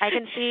 Right. I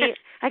can see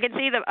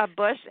a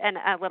bush and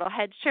a little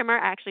hedge trimmer.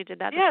 I actually did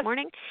that this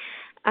morning.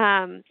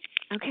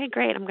 Okay,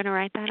 great. I'm going to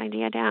write that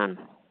idea down.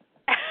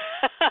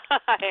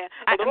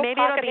 A little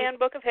pocket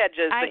handbook of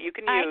hedges that you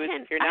can use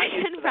if you're not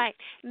used to them. Right.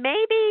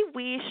 Maybe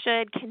we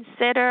should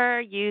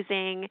consider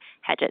using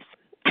hedges.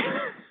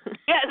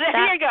 Yeah,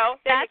 there you go.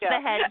 That's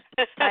the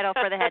hedge title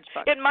for the hedge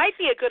book. It might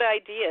be a good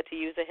idea to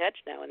use a hedge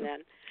now and then.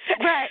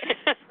 Right.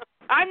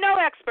 I'm no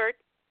expert,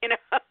 you know.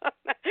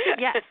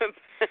 Yes.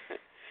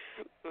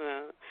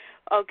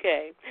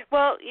 Okay.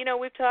 Well, you know,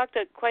 we've talked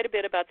quite a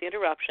bit about the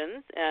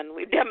interruptions, and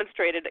we've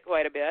demonstrated it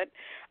quite a bit.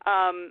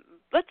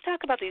 Let's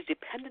talk about these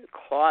dependent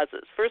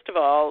clauses. First of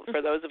all,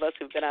 for those of us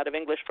who've been out of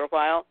English for a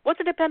while, what's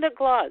a dependent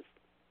clause?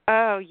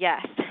 Oh,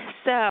 yes.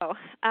 So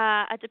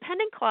a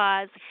dependent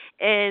clause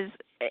is,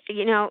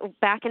 you know,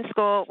 back in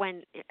school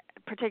when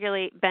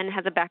particularly Ben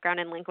has a background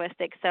in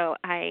linguistics, so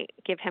I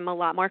give him a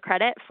lot more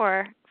credit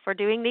for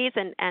doing these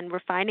and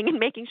refining and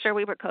making sure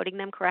we were coding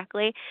them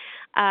correctly.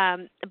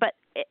 But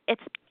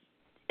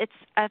it's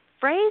a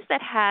phrase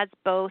that has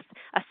both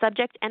a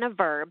subject and a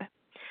verb,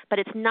 but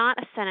it's not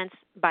a sentence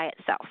by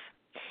itself.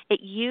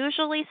 It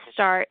usually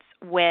starts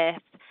with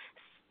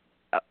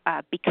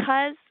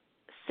because,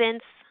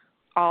 since,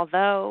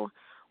 although,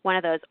 one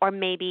of those, or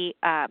maybe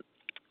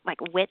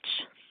like which,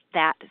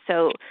 that.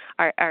 So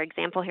our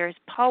example here is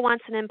Paul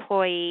wants an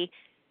employee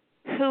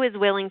who is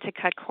willing to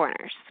cut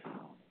corners.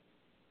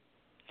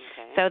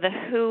 Okay. So the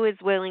who is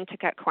willing to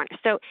cut corners.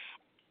 So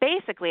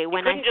basically,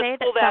 when I say that someone... You couldn't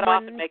just pull that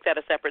off and make that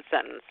a separate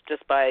sentence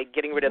just by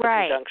getting rid of the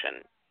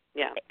conjunction.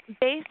 Yeah.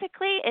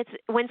 Basically, it's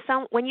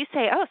when you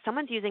say, oh,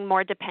 someone's using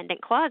more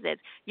dependent clauses,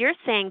 you're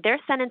saying their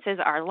sentences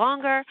are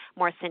longer,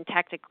 more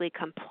syntactically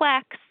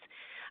complex,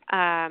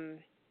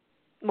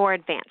 more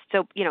advanced.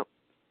 So, you know,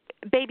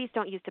 babies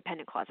don't use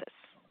dependent clauses.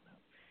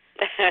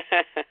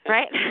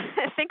 Right?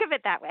 Think of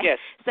it that way. Yes.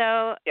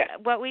 So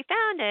what we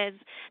found is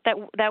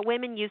that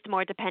women used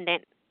more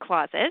dependent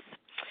clauses.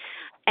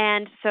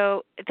 And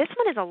so this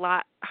one is a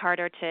lot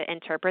harder to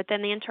interpret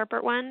than the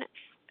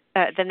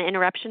than the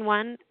interruption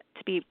one,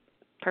 to be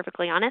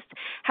perfectly honest.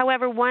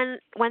 However, one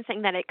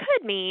thing that it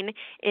could mean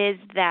is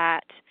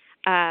that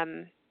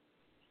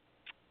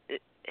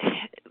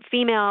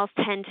females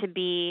tend to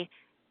be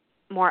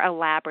more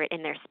elaborate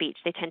in their speech.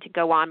 They tend to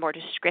go on more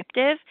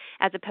descriptive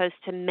as opposed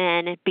to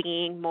men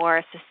being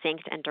more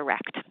succinct and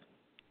direct.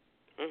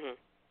 Mm-hmm.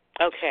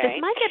 Okay. This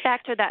might get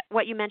back to that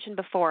what you mentioned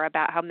before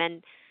about how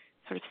men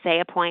sort of say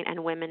a point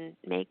and women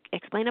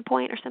explain a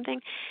point or something.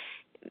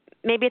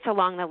 Maybe it's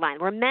along the line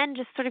where men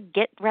just sort of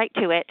get right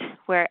to it,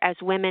 whereas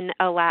women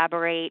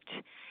elaborate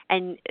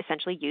and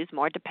essentially use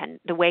more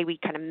the way we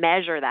kind of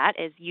measure that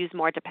is use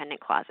more dependent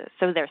clauses.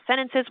 So their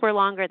sentences were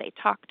longer, they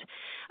talked,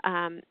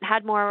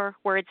 had more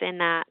words in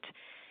that.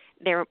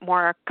 They're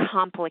more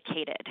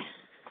complicated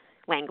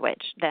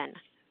language than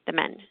the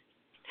men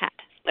had.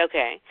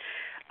 Okay.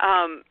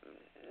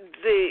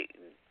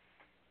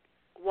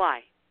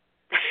 Why?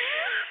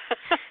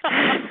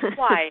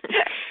 Why?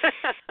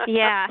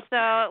 Yeah,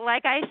 so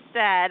like I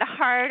said,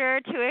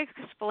 harder to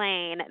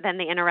explain than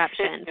the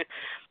interruptions.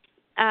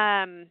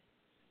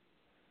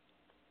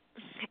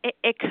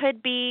 It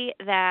could be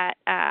that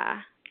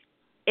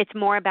it's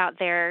more about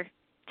their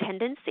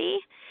tendency.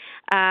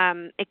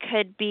 It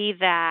could be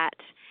that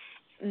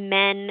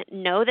men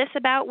know this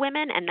about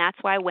women, and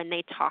that's why when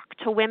they talk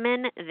to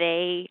women,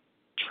 they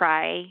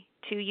try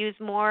to use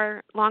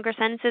longer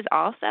sentences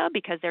also,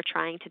 because they're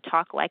trying to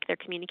talk like their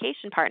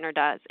communication partner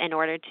does in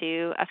order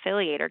to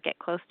affiliate or get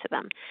close to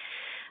them.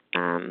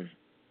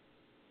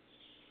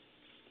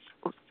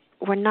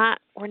 We're not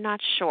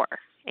sure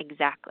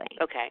exactly.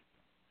 Okay.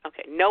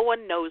 No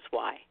one knows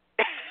why.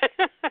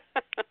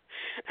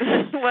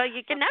 Well,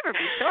 you can never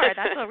be sure.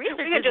 That's what research is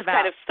about. We can just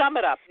kind of sum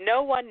it up.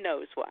 No one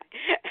knows why.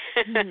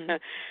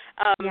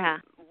 Mm-hmm. Yeah.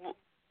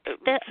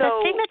 The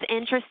thing that's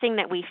interesting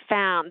that we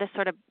found, this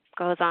sort of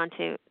goes on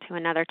to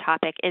another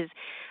topic, is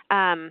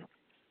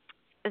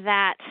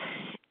that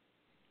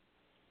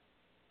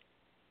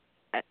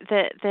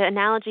the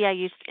analogy I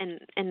used in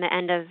the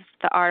end of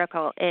the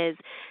article is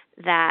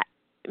that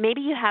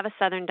maybe you have a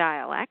Southern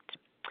dialect,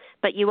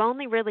 but you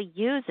only really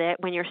use it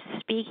when you're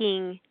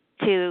speaking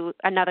to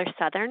another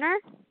Southerner,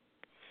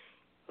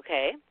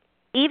 Okay.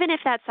 Even if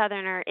that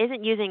Southerner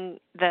isn't using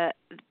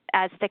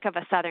as thick of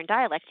a Southern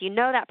dialect, you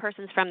know that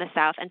person's from the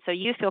South, and so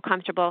you feel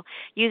comfortable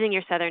using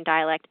your Southern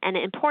dialect. And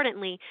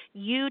importantly,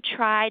 you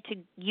try to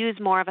use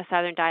more of a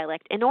Southern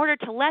dialect in order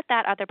to let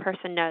that other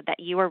person know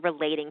that you are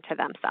relating to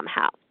them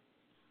somehow.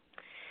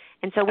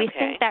 And so we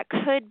think that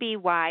could be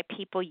why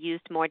people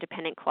used more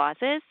dependent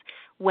clauses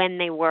when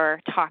they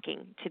were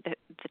talking to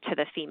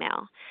the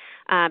female,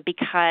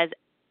 because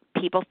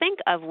people think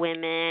of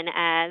women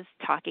as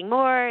talking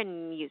more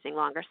and using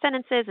longer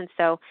sentences, and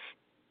so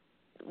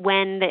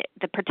when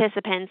the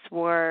participants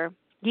were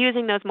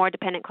using those more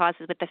dependent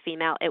clauses with the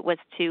female, it was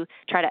to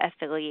try to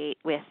affiliate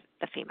with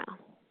the female.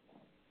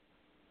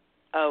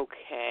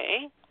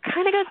 Okay.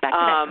 Kind of goes back to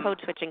that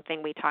code switching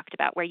thing we talked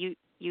about, where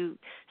you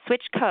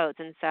switch codes,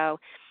 and so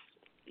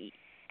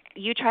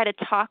you try to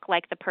talk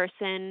like the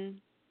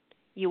person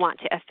you want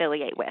to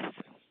affiliate with.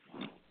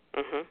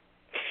 Mhm.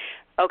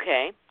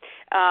 Okay.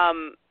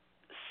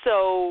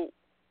 So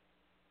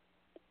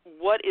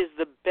what is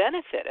the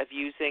benefit of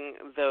using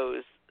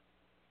those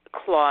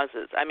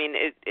clauses? I mean,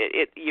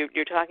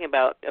 you're talking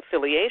about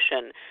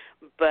affiliation,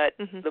 but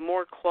the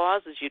more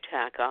clauses you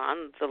tack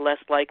on, the less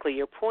likely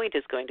your point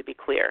is going to be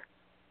clear.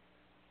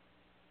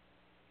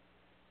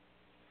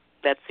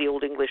 That's the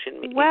old English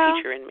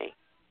teacher in me.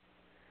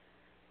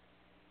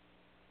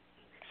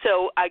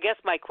 So I guess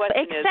my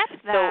question is,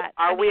 so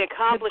are we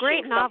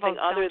accomplishing something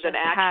other than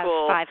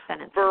actual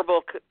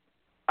verbal?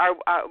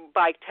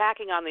 By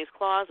tacking on these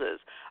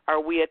clauses,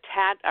 are we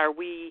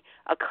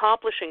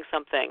accomplishing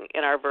something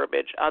in our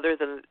verbiage other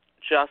than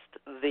just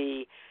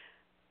the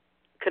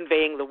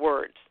conveying the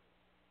words?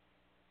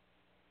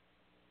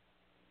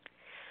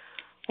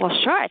 Well,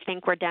 sure. I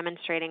think we're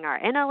demonstrating our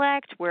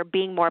intellect. We're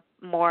being more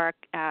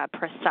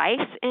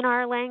precise in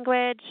our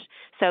language.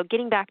 So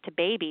getting back to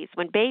babies,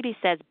 when baby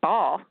says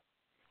ball,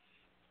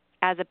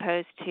 as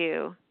opposed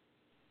to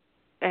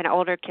an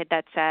older kid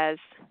that says,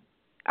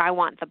 I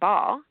want the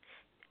ball,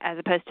 as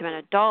opposed to an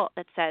adult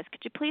that says,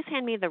 could you please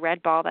hand me the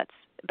red ball that's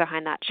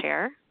behind that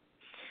chair?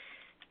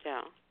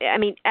 Yeah. I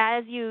mean,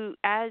 as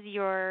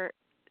your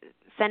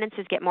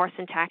sentences get more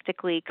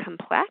syntactically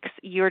complex,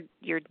 you're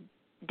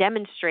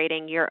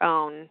demonstrating your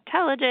own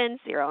intelligence,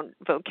 your own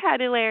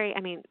vocabulary,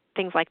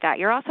 things like that.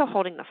 You're also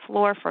holding the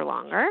floor for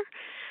longer,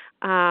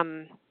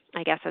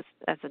 I guess,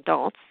 as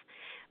adults.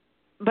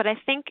 But I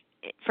think,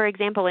 for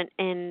example,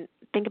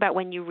 think about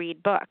when you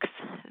read books.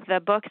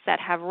 The books that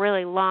have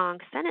really long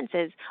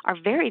sentences are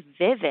very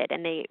vivid,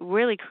 and they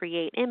really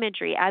create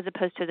imagery, as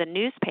opposed to the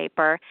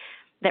newspaper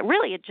that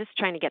really is just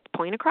trying to get the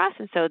point across,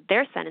 and so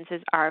their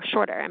sentences are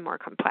shorter and more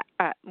complex,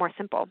 more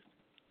simple.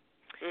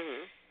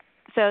 Mm-hmm.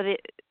 So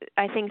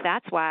I think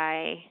that's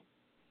why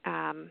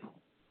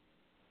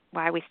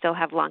we still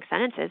have long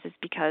sentences, is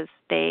because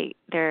they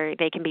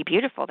can be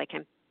beautiful. They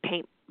can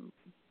paint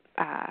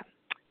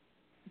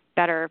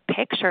better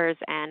pictures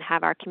and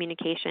have our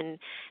communication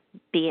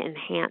be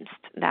enhanced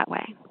that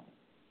way.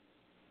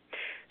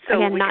 So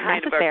again, not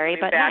necessary,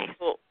 but nice.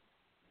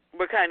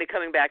 We're kind of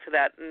coming back to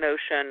that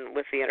notion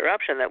with the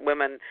interruption that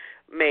women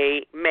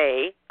may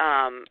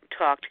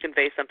talk to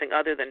convey something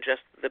other than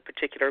just the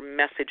particular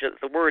message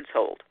that the words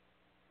hold.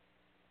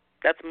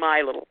 That's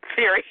my little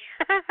theory.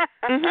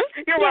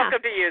 You're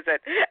welcome to use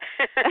it.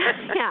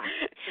 Yeah.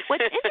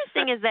 What's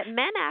interesting is that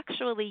men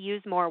actually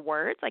use more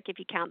words. Like if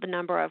you count the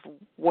number of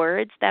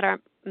words that our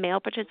male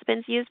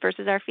participants use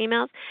versus our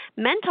females,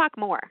 men talk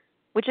more,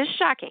 which is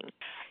shocking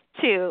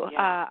to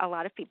a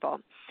lot of people.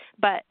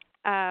 But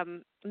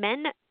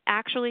men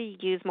actually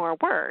use more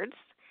words.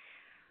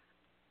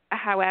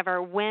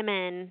 However,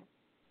 women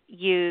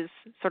use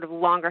sort of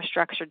longer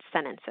structured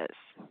sentences.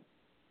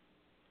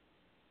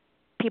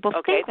 People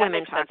think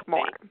women talk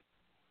more.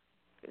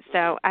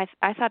 So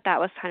I thought that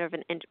was kind of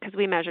because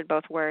we measured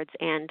both words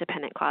and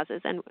dependent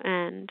clauses,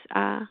 and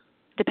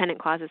dependent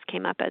clauses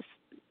came up as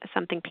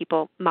something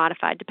people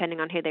modified depending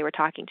on who they were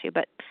talking to,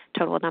 but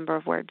total number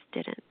of words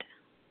didn't.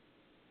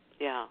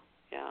 Yeah.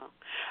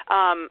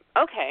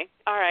 Okay,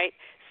 all right.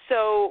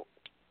 So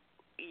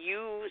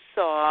you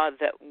saw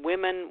that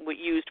women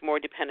used more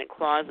dependent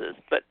clauses,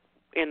 but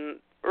in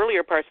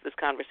earlier parts of this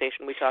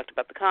conversation, we talked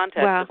about the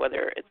context of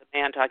whether it's a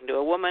man talking to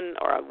a woman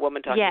or a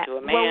woman talking to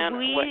a man.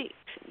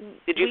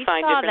 Did you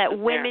find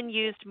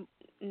differences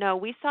there?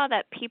 We saw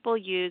that people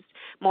used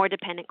more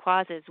dependent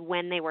clauses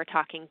when they were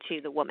talking to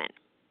the woman.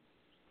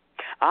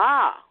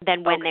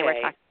 Than when they were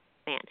talking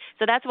to the man.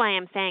 So that's why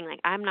I'm saying,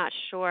 I'm not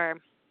sure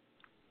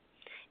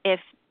if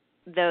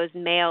those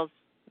males.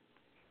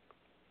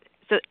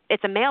 So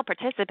it's a male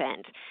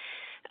participant,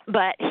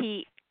 but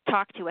he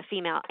talked to a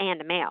female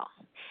and a male.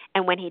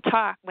 And when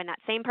that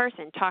same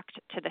person talked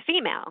to the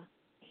female,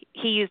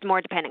 he used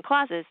more dependent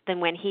clauses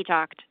than when he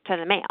talked to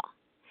the male.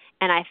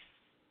 And I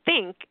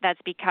think that's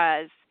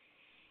because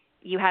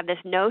you have this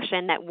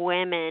notion that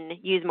women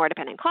use more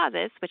dependent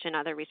clauses, which in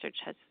other research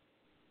has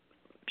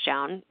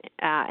shown,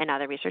 in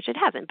other research it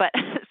hasn't. But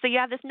so you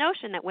have this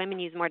notion that women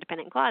use more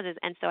dependent clauses,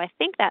 and so I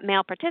think that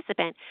male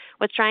participant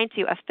was trying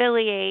to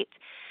affiliate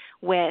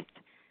with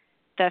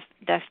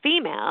the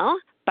female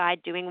by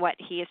doing what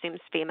he assumes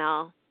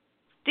female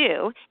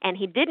do, and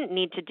he didn't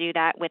need to do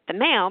that with the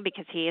male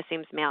because he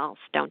assumes males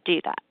don't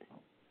do that.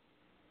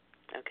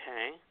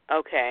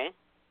 Okay.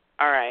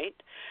 All right.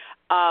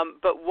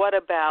 But what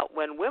about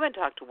when women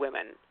talk to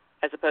women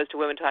as opposed to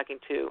women talking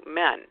to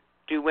men?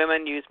 Do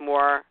women use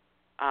more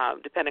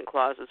dependent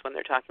clauses when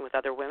they're talking with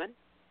other women?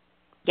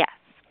 Yes.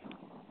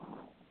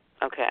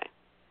 Okay.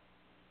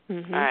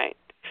 Mm-hmm. All right.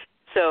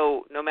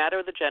 So no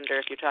matter the gender,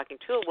 if you're talking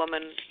to a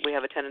woman, we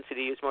have a tendency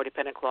to use more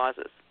dependent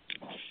clauses.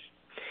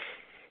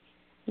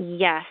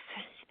 Yes,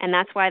 and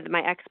that's why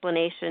my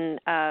explanation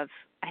of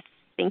I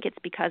think it's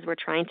because we're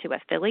trying to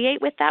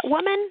affiliate with that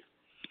woman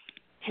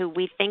who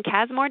we think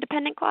has more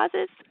dependent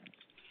clauses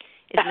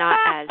is not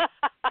as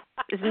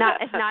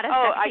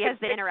sexy as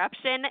the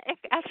interruption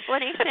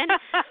explanation.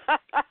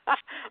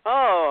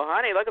 Oh,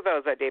 honey, look at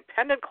those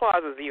dependent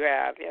clauses you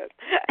have. Yes.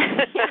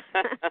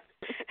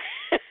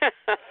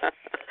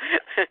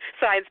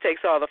 Science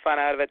takes all the fun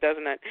out of it,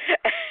 doesn't it?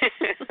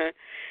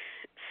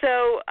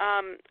 So,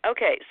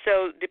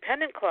 so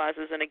dependent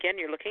clauses, and again,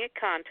 you're looking at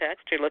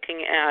context. You're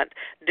looking at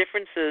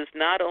differences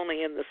not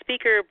only in the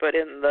speaker, but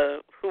in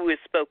the who is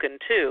spoken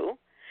to.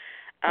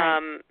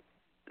 Right.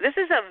 This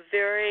is a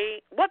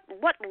very what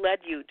led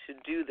you to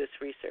do this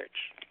research?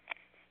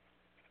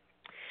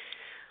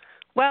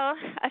 Well,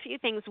 a few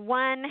things.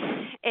 One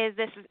is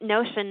this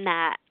notion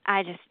that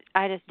I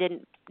just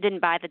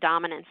didn't buy the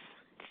dominance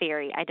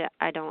theory.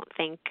 I don't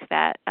think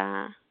that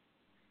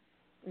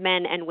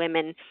men and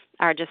women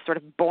are just sort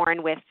of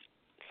born with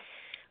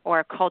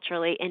or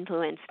culturally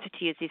influenced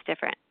to use these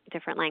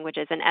different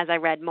languages. And as I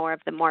read more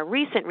of the more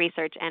recent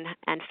research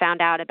and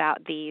found out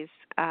about these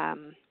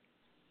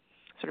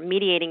sort of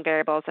mediating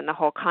variables and the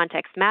whole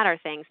context matter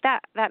things,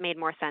 that made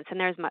more sense. And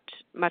there's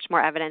much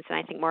more evidence, and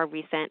I think more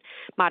recent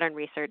modern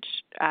research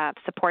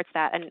supports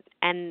that.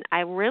 And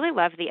I really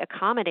love the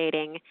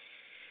accommodating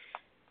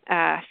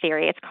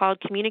theory. It's called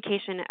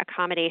communication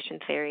accommodation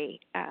theory.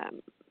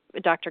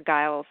 Dr.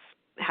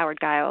 Howard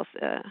Giles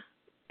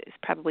is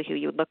probably who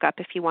you would look up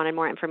if you wanted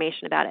more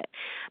information about it.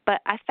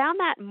 But I found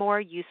that more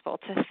useful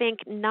to think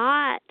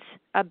not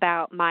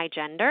about my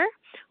gender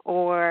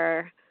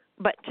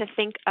but to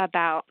think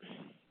about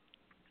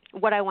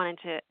what I wanted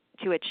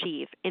to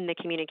achieve in the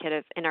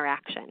communicative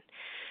interaction.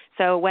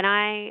 So when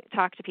I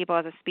talk to people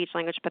as a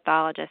speech-language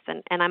pathologist,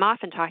 and I'm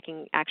often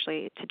talking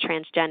actually to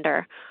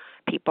transgender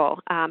people,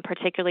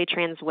 particularly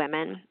trans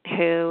women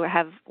who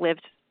have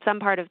lived some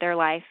part of their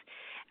life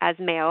as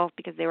male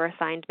because they were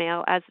assigned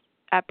male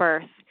at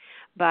birth,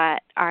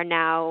 but are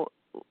now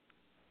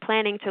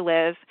planning to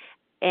live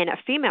in a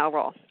female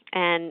role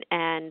and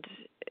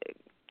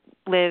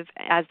live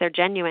as their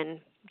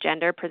genuine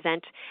gender,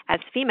 present as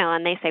female,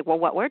 and they say, well,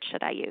 what word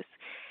should I use?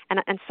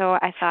 And so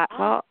I thought,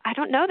 well, I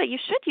don't know that you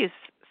should use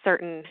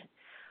certain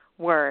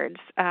words.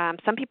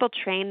 Some people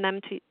train them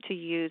to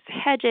use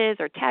hedges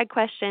or tag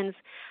questions,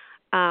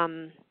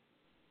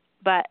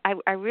 but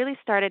I really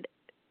started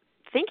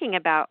thinking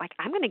about, like,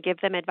 I'm going to give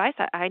them advice.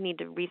 I need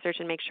to research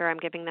and make sure I'm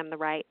giving them the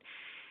right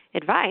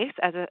advice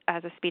as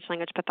a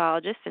speech-language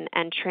pathologist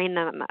and train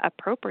them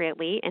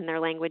appropriately in their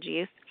language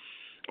use.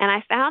 And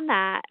I found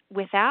that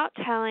without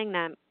telling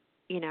them,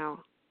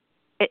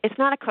 it's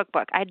not a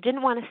cookbook. I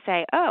didn't want to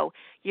say, oh,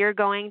 you're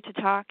going to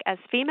talk as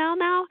female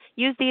now?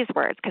 Use these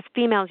words because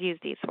females use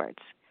these words.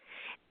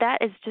 That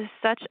is just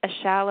such a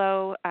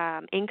shallow,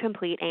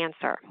 incomplete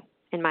answer,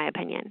 in my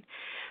opinion.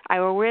 I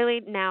will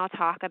really now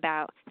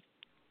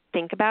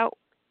think about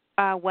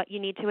what you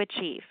need to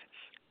achieve.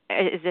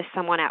 Is this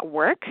someone at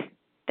work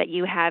that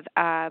you have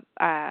a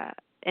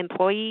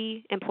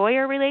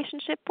employer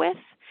relationship with?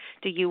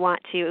 Do you want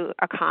to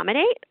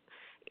accommodate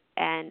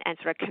and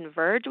sort of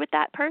converge with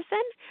that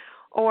person?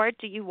 Or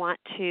do you want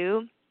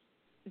to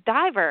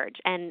diverge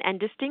and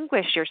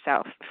distinguish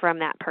yourself from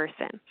that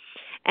person?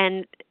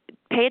 And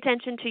pay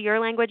attention to your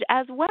language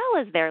as well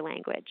as their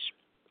language.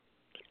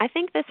 I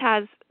think this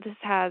has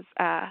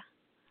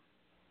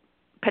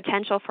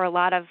potential for a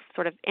lot of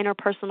sort of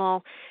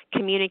interpersonal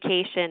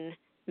communication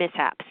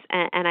mishaps.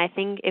 And I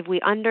think if we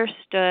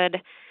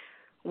understood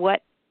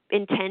what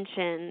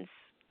intentions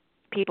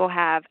people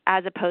have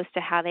as opposed to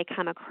how they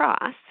come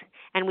across,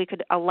 and we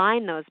could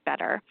align those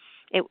better,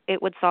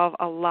 it would solve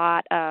a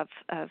lot of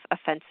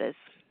offenses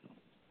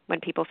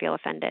when people feel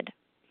offended.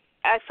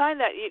 I find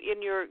that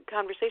in your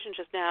conversation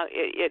just now,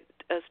 it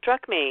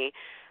struck me,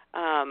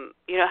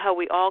 how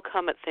we all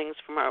come at things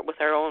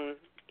with our own,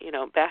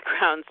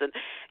 backgrounds, and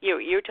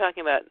you're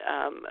talking about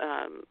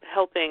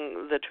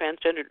helping the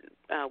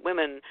transgendered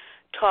women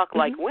talk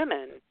like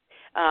women.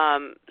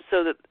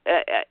 So that,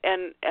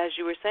 and as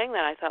you were saying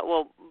that, I thought,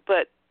 well,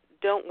 but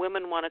don't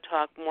women want to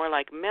talk more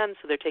like men,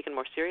 so they're taken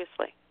more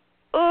seriously?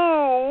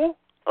 Oh,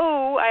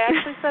 I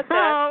actually said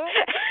that.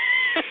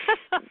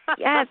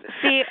 Yes.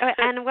 See,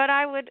 and what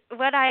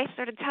I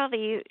sort of tell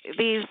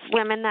these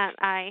women that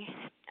I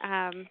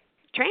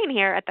train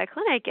here at the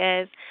clinic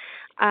is,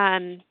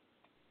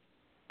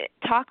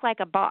 talk like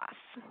a boss,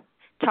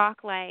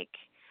 talk like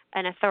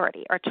an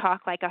authority, or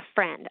talk like a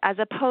friend, as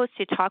opposed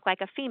to talk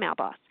like a female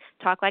boss,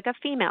 talk like a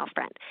female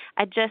friend.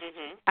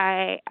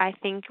 I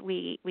think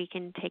we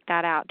can take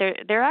that out.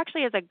 There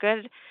actually is a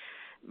good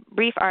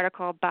brief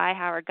article by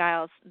Howard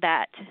Giles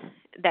that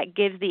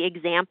gives the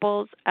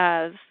examples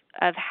of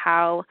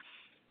how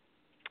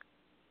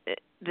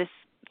this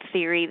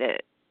theory, the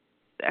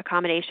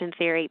accommodation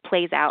theory,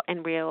 plays out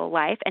in real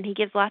life, and he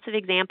gives lots of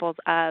examples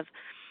of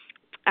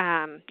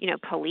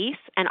police,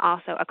 and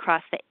also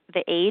across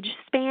the age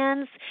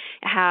spans,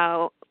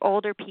 how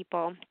older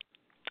people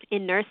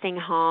in nursing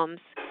homes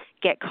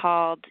get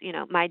called,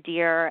 my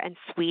dear and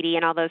sweetie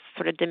and all those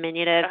sort of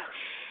diminutives.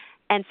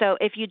 And so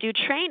if you do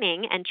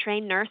training and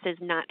train nurses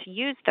not to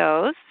use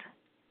those,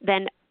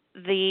 then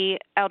the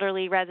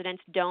elderly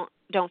residents don't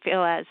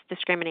feel as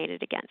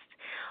discriminated against.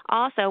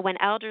 Also, when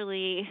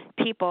elderly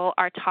people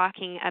are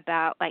talking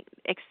about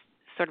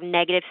sort of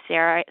negative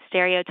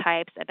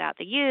stereotypes about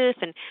the youth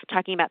and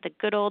talking about the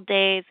good old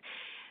days,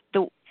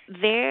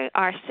 they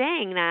are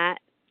saying that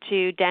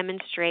to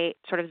demonstrate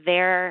sort of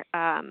their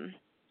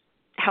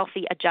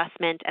healthy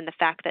adjustment and the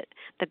fact that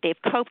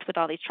they've coped with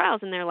all these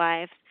trials in their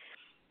lives.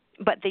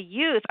 But the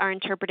youth are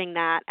interpreting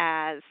that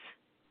as,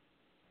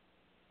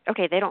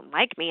 okay, they don't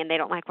like me and they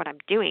don't like what I'm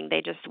doing.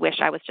 They just wish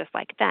I was just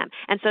like them.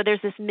 And so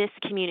there's this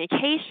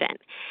miscommunication.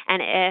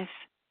 And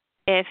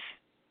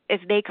if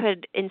they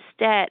could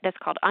instead, that's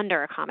called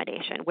under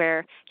accommodation,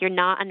 where you're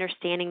not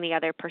understanding the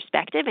other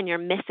perspective and you're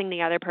missing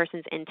the other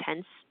person's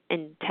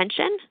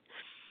intention.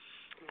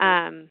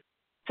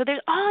 So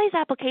there's all these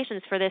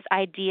applications for this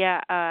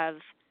idea of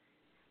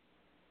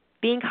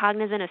being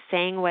cognizant of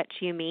saying what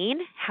you mean,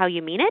 how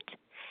you mean it,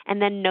 and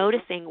then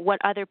noticing what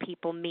other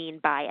people mean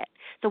by it.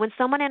 So when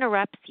someone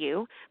interrupts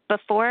you,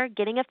 before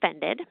getting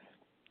offended,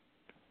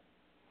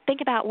 think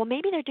about, well,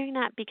 maybe they're doing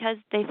that because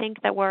they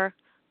think that we're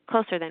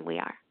closer than we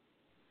are.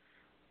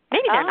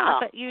 Maybe they're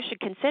not, but you should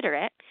consider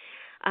it.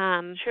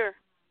 Sure.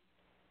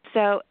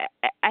 So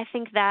I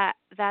think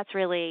that's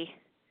really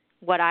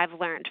what I've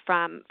learned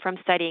from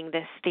studying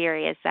this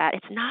theory, is that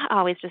it's not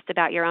always just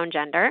about your own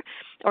gender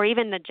or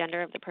even the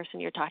gender of the person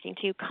you're talking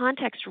to.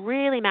 Context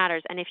really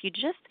matters. And if you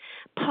just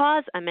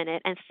pause a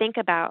minute and think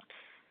about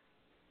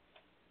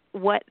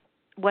what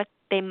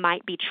they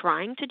might be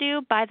trying to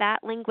do by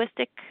that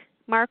linguistic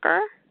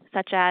marker,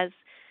 such as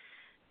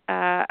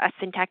a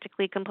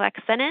syntactically complex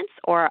sentence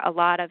or a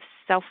lot of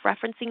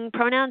self-referencing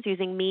pronouns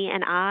using me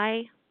and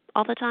I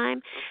all the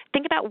time,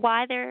 think about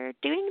why they're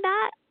doing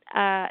that.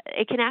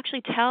 It can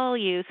actually tell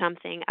you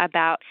something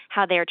about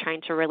how they're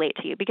trying to relate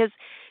to you, because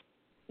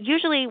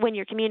usually when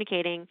you're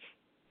communicating,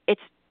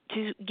 it's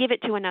to give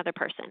it to another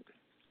person,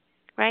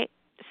 right?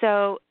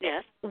 So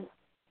yes,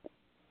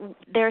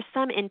 there's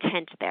some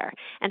intent there,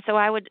 and so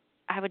I would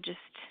just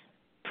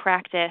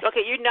practice.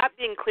 Okay, you're not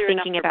being clear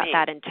thinking enough for about me.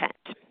 that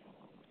intent.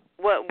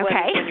 When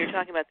you're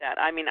talking about that,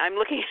 I mean, I'm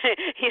looking,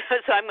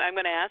 so I'm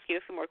going to ask you a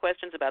few more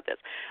questions about this.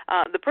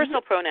 The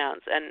personal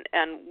pronouns,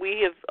 and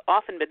we have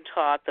often been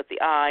taught that the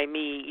I,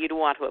 me, you don't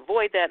want to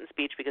avoid that in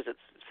speech because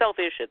it's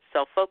selfish, it's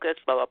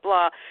self-focused, blah, blah,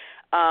 blah.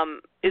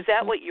 Is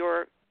that what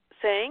you're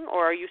saying,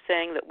 or are you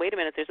saying that, wait a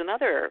minute, there's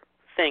another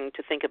thing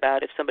to think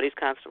about if somebody's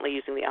constantly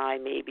using the I,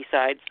 me,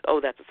 besides,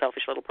 oh, that's a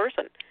selfish little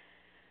person?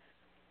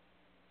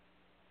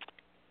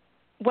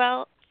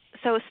 Well,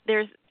 so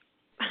there's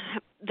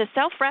the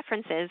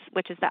self-references,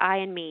 which is the I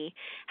and me,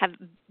 have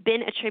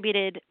been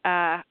attributed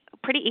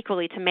pretty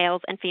equally to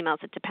males and females.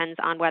 It depends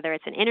on whether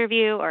it's an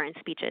interview or in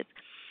speeches.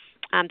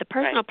 The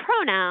personal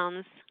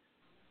pronouns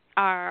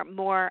are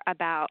more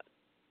about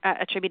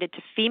attributed to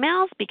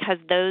females, because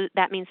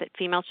that means that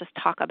females just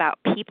talk about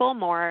people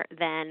more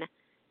than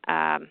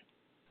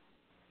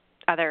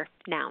other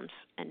nouns.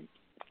 And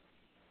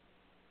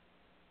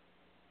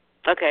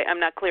okay, I'm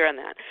not clear on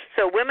that.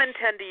 So women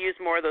tend to use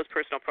more of those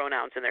personal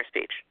pronouns in their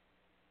speech.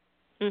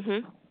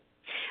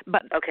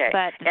 But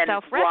And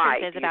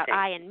self-reference is about think?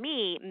 I and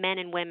me, men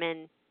and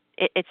women.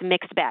 It's a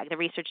mixed bag. The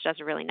research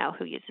doesn't really know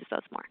who uses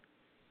those more.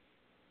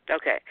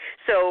 Okay,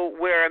 so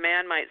where a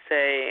man might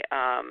say,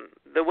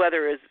 the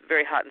weather is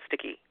very hot and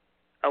sticky,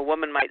 a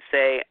woman might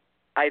say,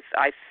 I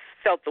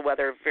felt the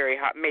weather very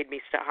hot, made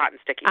me hot and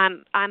sticky.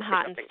 I'm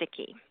hot and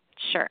sticky.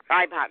 Sure.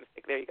 I'm hot and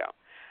sticky. There you go.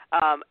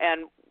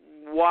 And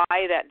why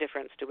that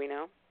difference, do we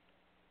know?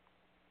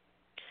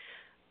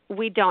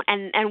 We don't,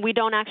 and we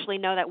don't actually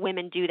know that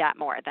women do that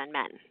more than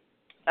men.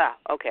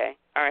 Okay.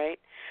 All right.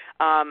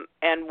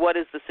 And what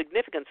is the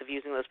significance of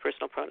using those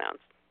personal pronouns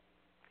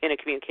in a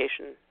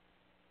communication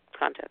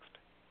context?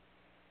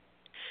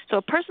 So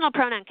a personal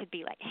pronoun could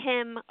be like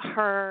him,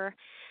 her,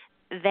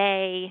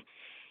 they.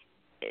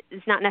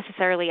 It's not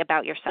necessarily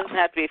about yourself. It doesn't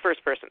have to be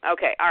first person.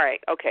 Okay. All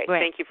right. Okay. Right.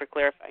 Thank you for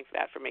clarifying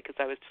that for me, because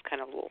I was just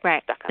kind of a little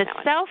stuck on that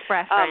one. The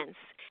self-reference.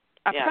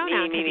 A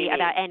pronoun me, can be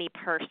about any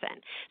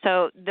person.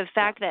 So the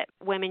fact that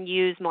women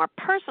use more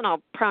personal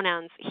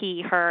pronouns,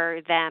 he, her,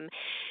 them,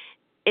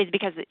 is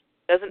because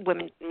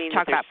women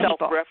talk about people.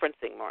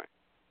 Self-referencing more.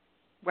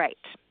 Right.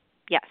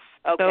 Yes.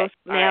 Okay. Both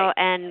male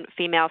and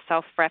female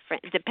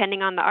self-reference.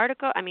 Depending on the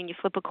article, I mean, you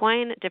flip a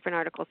coin, different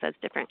article says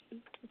different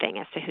thing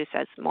as to who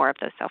says more of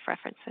those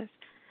self-references.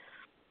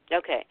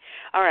 Okay.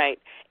 All right.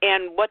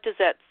 And what does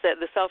that say,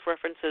 the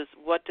self-references,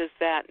 what does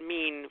that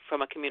mean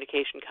from a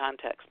communication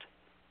context?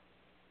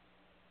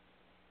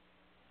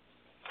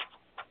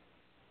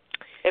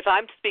 If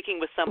I'm speaking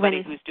with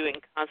somebody who's doing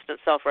constant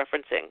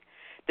self-referencing,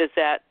 does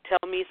that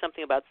tell me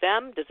something about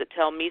them? Does it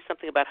tell me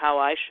something about how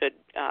I should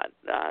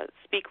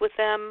speak with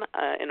them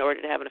in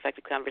order to have an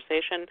effective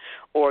conversation,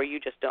 or you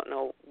just don't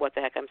know what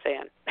the heck I'm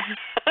saying?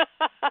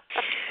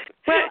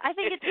 Well, I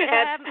think it's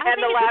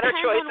and the latter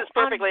choice is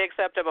perfectly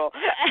acceptable.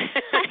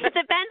 It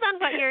depends on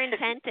what your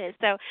intent is.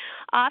 So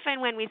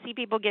often when we see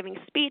people giving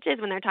speeches,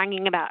 when they're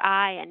talking about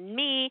I and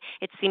me,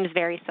 it seems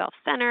very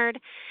self-centered.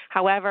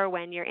 However,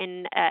 when you're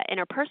in an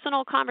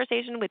interpersonal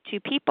conversation with two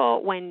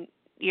people, when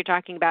you're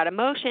talking about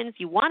emotions,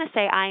 you want to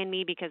say I and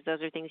me because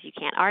those are things you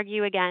can't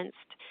argue against.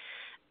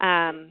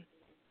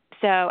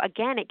 So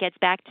again, it gets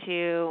back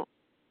to,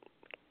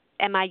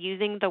 am I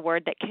using the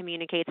word that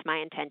communicates my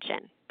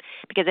intention?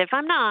 Because if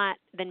I'm not,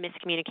 then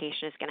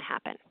miscommunication is going to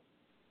happen,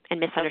 and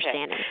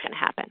misunderstanding is going to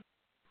happen.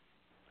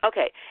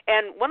 Okay.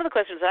 And one of the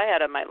questions I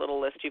had on my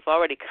little list you've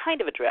already kind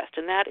of addressed,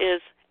 and that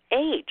is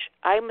age.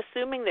 I'm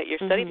assuming that your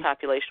study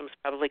population was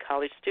probably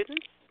college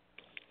students?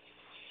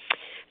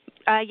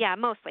 Yeah,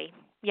 mostly.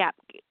 Yeah,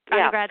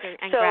 undergrads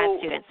and grad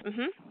students.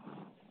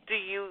 Do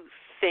you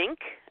think,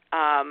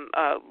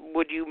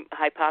 would you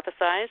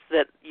hypothesize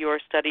that your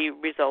study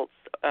results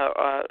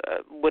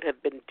would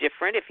have been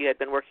different if you had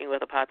been working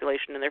with a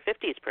population in their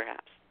 50s,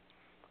 perhaps?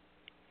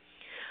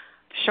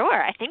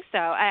 Sure, I think so.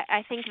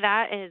 I think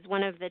that is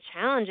one of the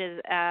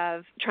challenges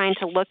of trying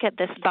to look at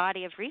this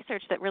body of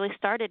research that really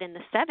started in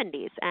the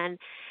 70s. And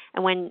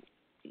when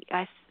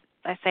I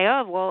say,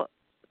 oh, well,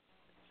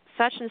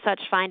 such and such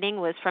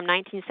finding was from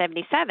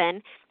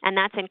 1977, and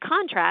that's in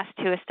contrast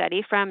to a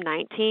study from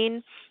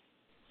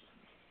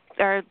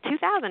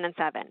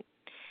 2007.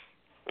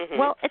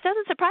 Well, it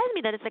doesn't surprise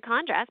me that it's a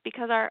contrast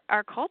because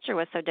our culture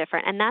was so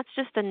different, and that's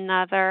just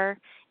another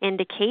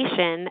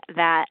indication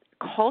that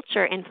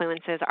culture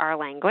influences our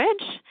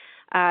language,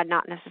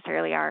 not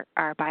necessarily our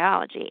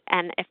biology.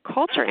 And if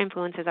culture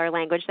influences our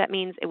language, that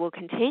means it will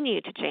continue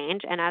to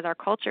change, and as our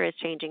culture is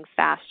changing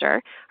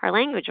faster, our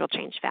language will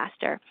change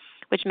faster,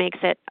 which makes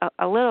it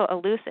a little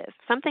elusive.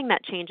 Something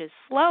that changes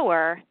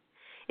slower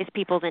is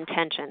people's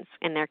intentions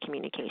in their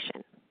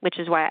communication, which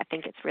is why I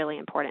think it's really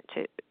important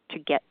to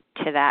get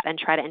to that and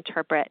try to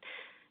interpret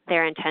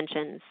their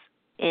intentions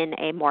in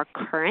a more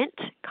current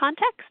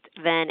context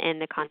than in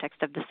the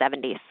context of the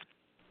 70s.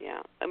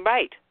 Yeah,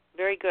 right.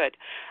 Very good.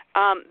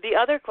 The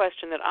other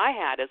question that I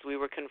had as we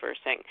were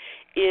conversing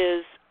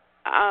is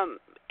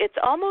it's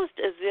almost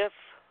as if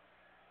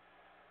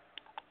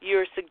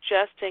you're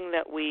suggesting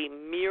that we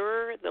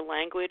mirror the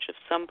language of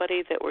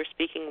somebody that we're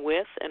speaking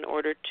with in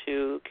order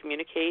to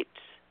communicate,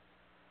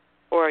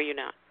 or are you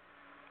not?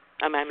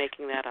 Am I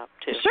making that up,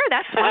 too? Sure,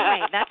 that's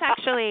fine. That's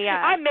actually...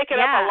 I'm making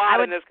up a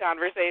lot in this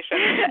conversation.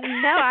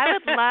 No, I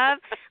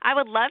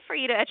would love for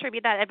you to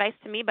attribute that advice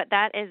to me, but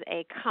that is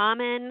a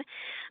common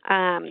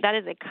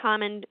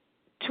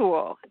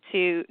tool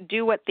to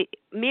do what the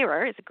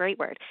mirror is a great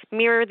word.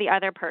 Mirror the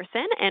other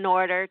person in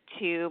order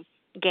to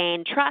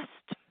gain trust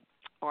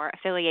or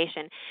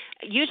affiliation.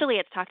 Usually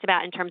it's talked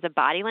about in terms of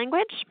body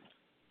language,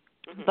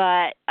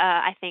 but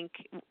I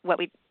think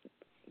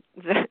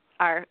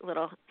our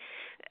little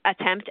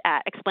attempt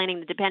at explaining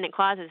the dependent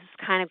clauses is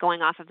kind of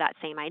going off of that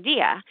same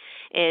idea,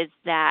 is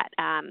that,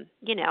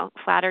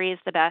 flattery is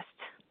the best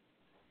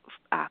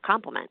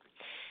compliment.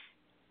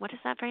 What is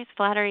that phrase?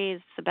 Flattery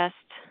is the best...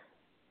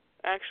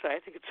 Actually, I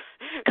think it's...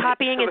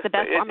 Copying is the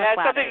best form of flattery. It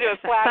has something to do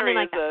with flattery. Something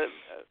like that.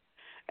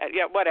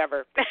 Yeah,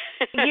 whatever.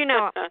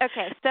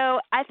 Okay,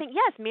 so I think,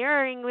 yes,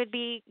 mirroring would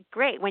be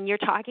great. When you're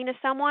talking to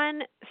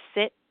someone,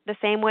 sit the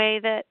same way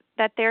that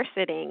they're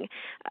sitting,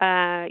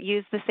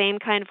 use the same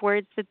kind of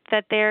words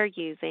that they're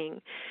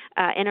using,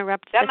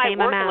 interrupt the same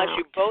amount. That might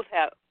work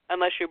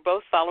unless you're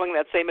both following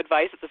that same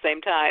advice at the same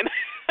time.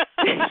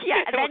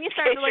 Yeah, and then you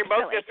start to look you're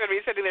both just going to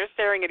be sitting there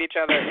staring at each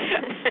other.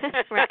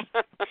 Right.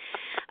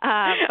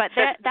 But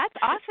that's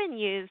often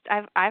used.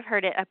 I've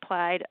heard it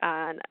applied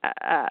on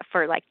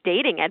for like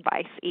dating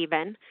advice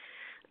even.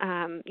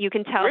 You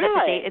can tell that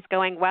the date is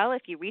going well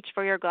if you reach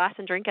for your glass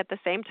and drink at the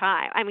same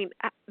time. I mean,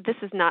 this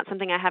is not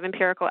something I have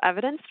empirical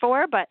evidence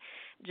for, but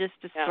just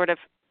to sort of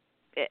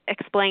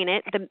explain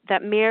it,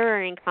 that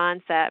mirroring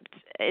concept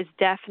is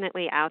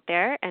definitely out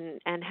there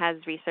and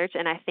has research,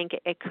 and I think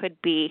it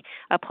could be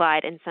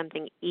applied in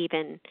something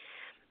even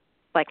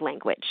like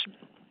language.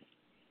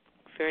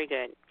 Very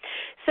good.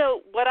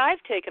 So what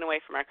I've taken away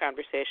from our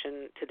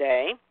conversation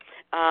today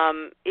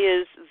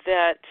is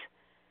that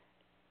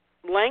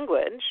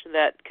language,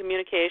 that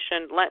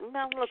communication, let's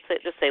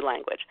say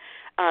language,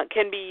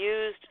 can be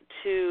used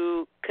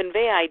to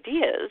convey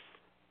ideas,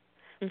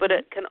 but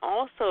it can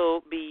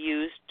also be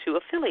used to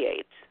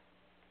affiliate,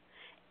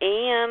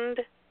 and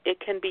it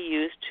can be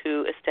used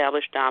to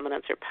establish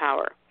dominance or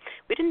power,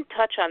 we didn't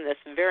touch on this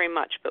very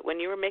much, but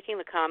when you were making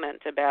the comment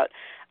about,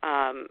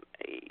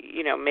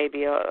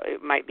 maybe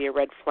it might be a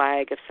red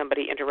flag if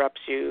somebody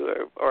interrupts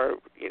you, or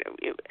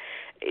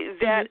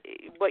that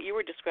what you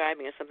were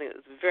describing is something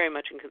that's very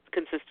much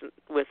consistent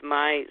with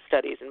my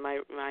studies and my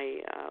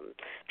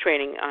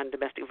training on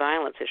domestic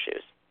violence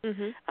issues.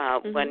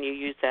 When you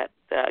use that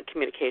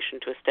communication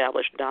to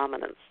establish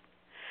dominance.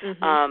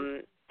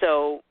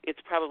 So it's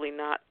probably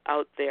not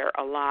out there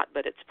a lot,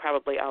 but it's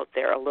probably out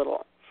there a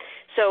little.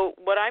 So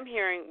what I'm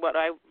hearing, what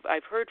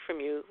I've heard from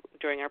you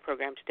during our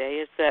program today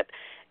is that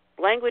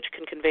language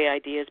can convey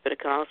ideas, but it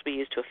can also be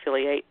used to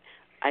affiliate.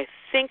 I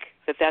think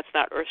that that's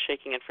not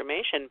earth-shaking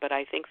information, but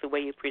I think the way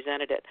you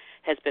presented it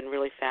has been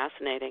really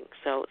fascinating.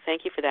 So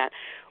thank you for that.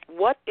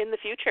 What in the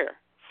future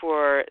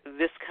for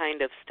this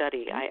kind of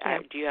study?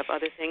 Do you have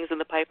other things in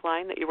the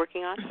pipeline that you're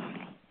working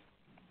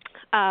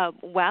on?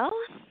 Well,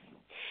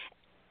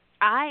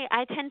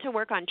 I tend to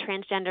work on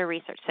transgender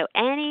research. So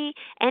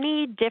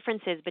any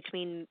differences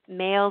between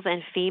males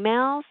and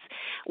females,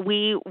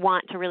 we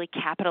want to really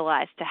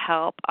capitalize to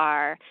help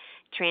our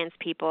trans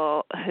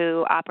people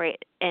who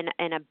operate in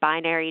a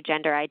binary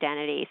gender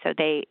identity. So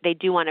they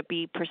do want to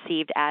be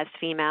perceived as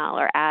female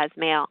or as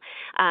male,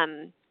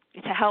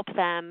 to help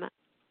them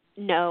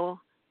know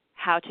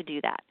how to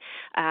do that.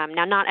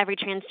 Now, not every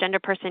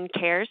transgender person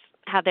cares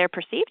how they're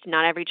perceived.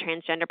 Not every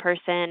transgender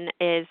person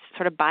is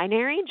sort of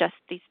binary, just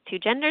these two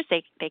genders.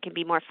 They can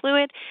be more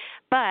fluid.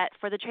 But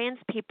for the trans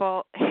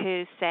people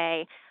who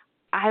say,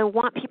 I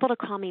want people to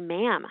call me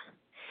ma'am,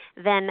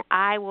 then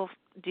I will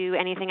do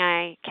anything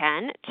I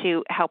can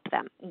to help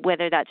them,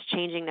 whether that's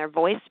changing their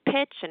voice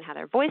pitch and how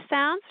their voice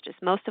sounds, which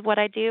is most of what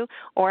I do,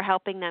 or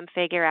helping them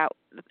figure out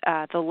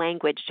the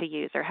language to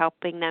use, or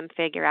helping them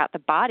figure out the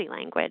body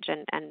language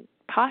and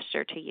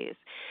posture to use.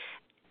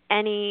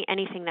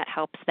 Anything that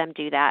helps them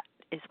do that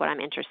is what I'm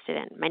interested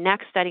in. My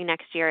next study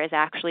next year is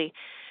actually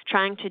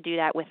trying to do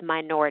that with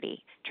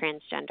minority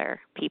transgender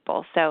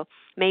people. So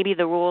maybe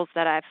the rules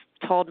that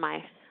I've told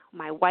my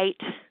white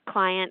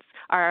clients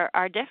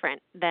are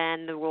different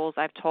than the rules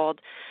I've told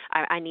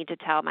I need to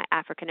tell my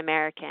African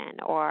American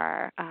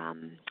or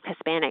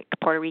Hispanic,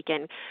 Puerto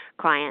Rican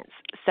clients.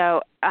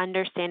 So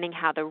understanding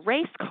how the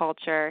race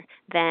culture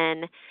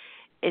then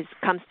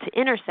comes to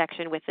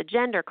intersection with the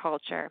gender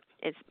culture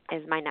is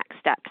my next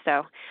step.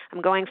 So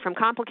I'm going from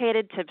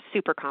complicated to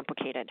super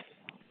complicated.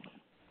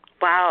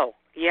 Wow.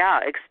 Yeah,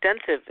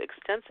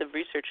 extensive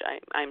research,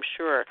 I'm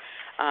sure,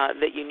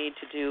 that you need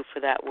to do for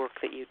that work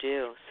that you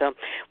do. So,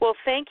 well,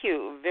 thank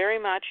you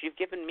very much. You've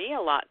given me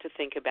a lot to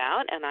think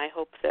about, and I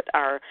hope that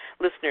our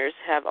listeners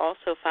have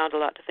also found a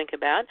lot to think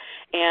about.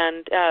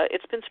 And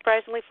it's been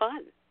surprisingly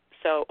fun.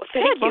 So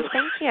thank you. Well,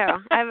 thank you.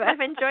 I've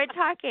enjoyed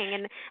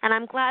talking, and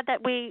I'm glad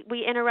that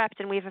we interrupt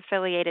and we've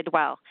affiliated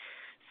well.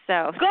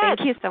 So Good.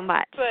 Thank you so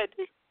much.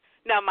 Good.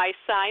 Now, my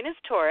sign is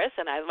Taurus,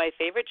 and my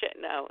favorite.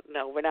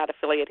 No, we're not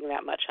affiliating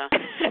that much, huh?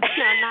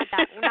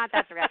 No, not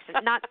that direction.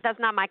 That's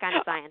not my kind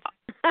of science.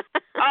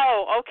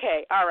 Oh,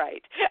 okay, all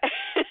right.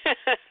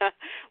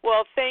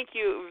 Well, thank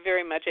you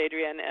very much,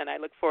 Adrienne, and I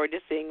look forward to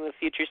seeing the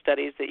future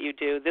studies that you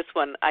do. This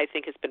one, I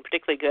think, has been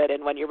particularly good,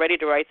 and when you're ready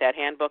to write that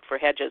handbook for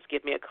hedges,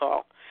 give me a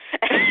call.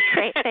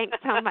 Great, thanks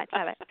so much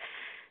of it.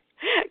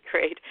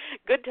 Great.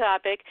 Good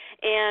topic.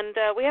 And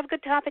we have a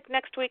good topic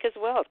next week as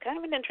well. It's kind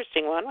of an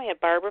interesting one. We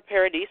have Barbara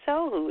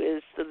Paradiso, who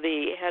is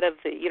the head of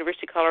the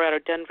University of Colorado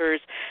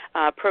Denver's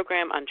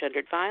program on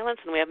gendered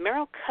violence. And we have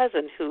Meryl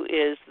Cousin, who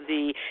is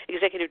the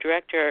executive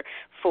director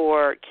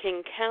for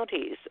King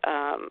County's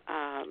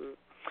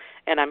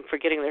and I'm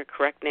forgetting their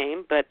correct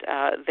name, but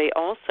they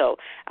also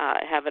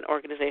have an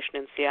organization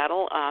in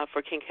Seattle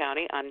for King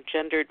County on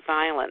gendered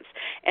violence.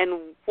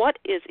 And what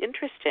is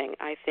interesting,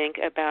 I think,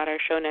 about our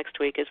show next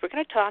week is we're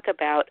going to talk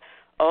about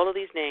all of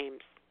these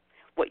names.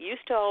 What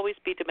used to always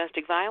be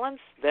domestic violence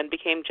then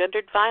became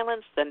gendered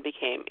violence, then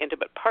became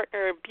intimate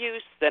partner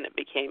abuse, then it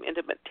became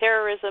intimate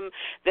terrorism,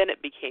 then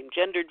it became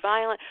gendered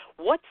violence.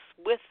 What's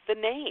with the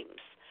names?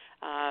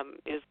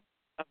 Is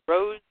a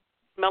rose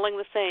smelling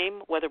the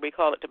same, whether we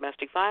call it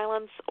domestic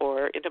violence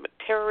or intimate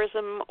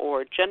terrorism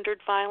or gendered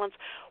violence?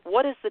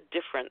 What is the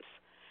difference,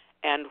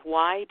 and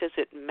why does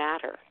it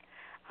matter?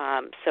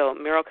 So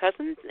Meryl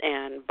Cousins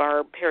and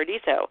Barb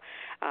Paradiso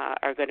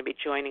are going to be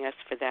joining us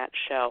for that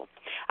show.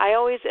 I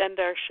always end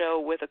our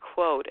show with a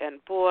quote,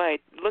 and boy,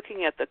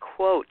 looking at the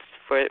quotes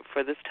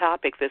for this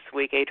topic this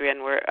week,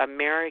 Adrienne,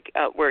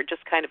 we're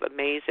just kind of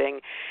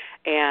amazing.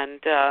 And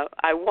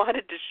I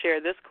wanted to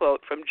share this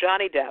quote from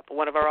Johnny Depp,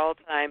 one of our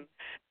all-time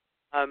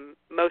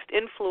most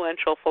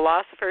influential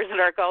philosophers in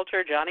our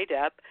culture, Johnny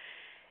Depp.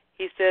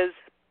 He says,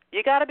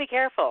 "You got to be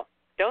careful.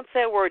 Don't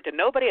say a word to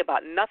nobody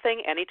about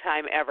nothing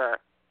anytime ever."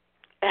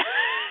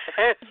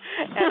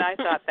 And I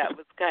thought that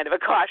was kind of a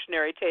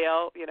cautionary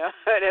tale, you know,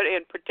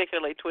 in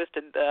particularly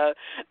twisted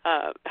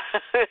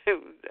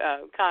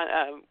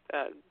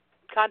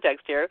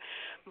context here.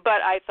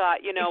 But I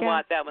thought, you know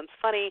what, that one's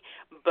funny,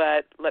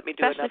 but let me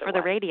do especially another one. for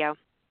the radio.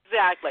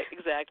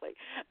 Exactly.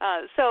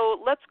 So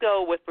let's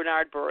go with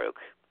Bernard Baruch.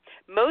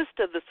 Most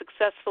of the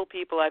successful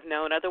people I've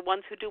known are the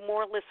ones who do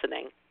more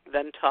listening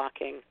than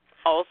talking.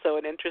 Also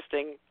an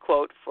interesting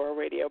quote for a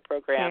radio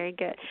program. Very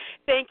good.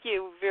 Thank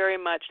you very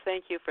much.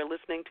 Thank you for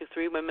listening to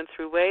Three Women,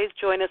 Three Ways.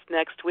 Join us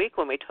next week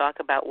when we talk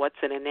about what's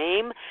in a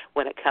name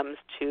when it comes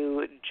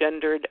to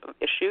gendered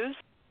issues.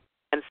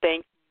 And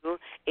thank you,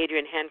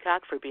 Adrienne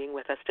Hancock, for being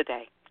with us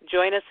today.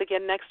 Join us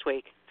again next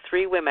week.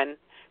 3 Women,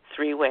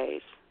 3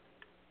 Ways.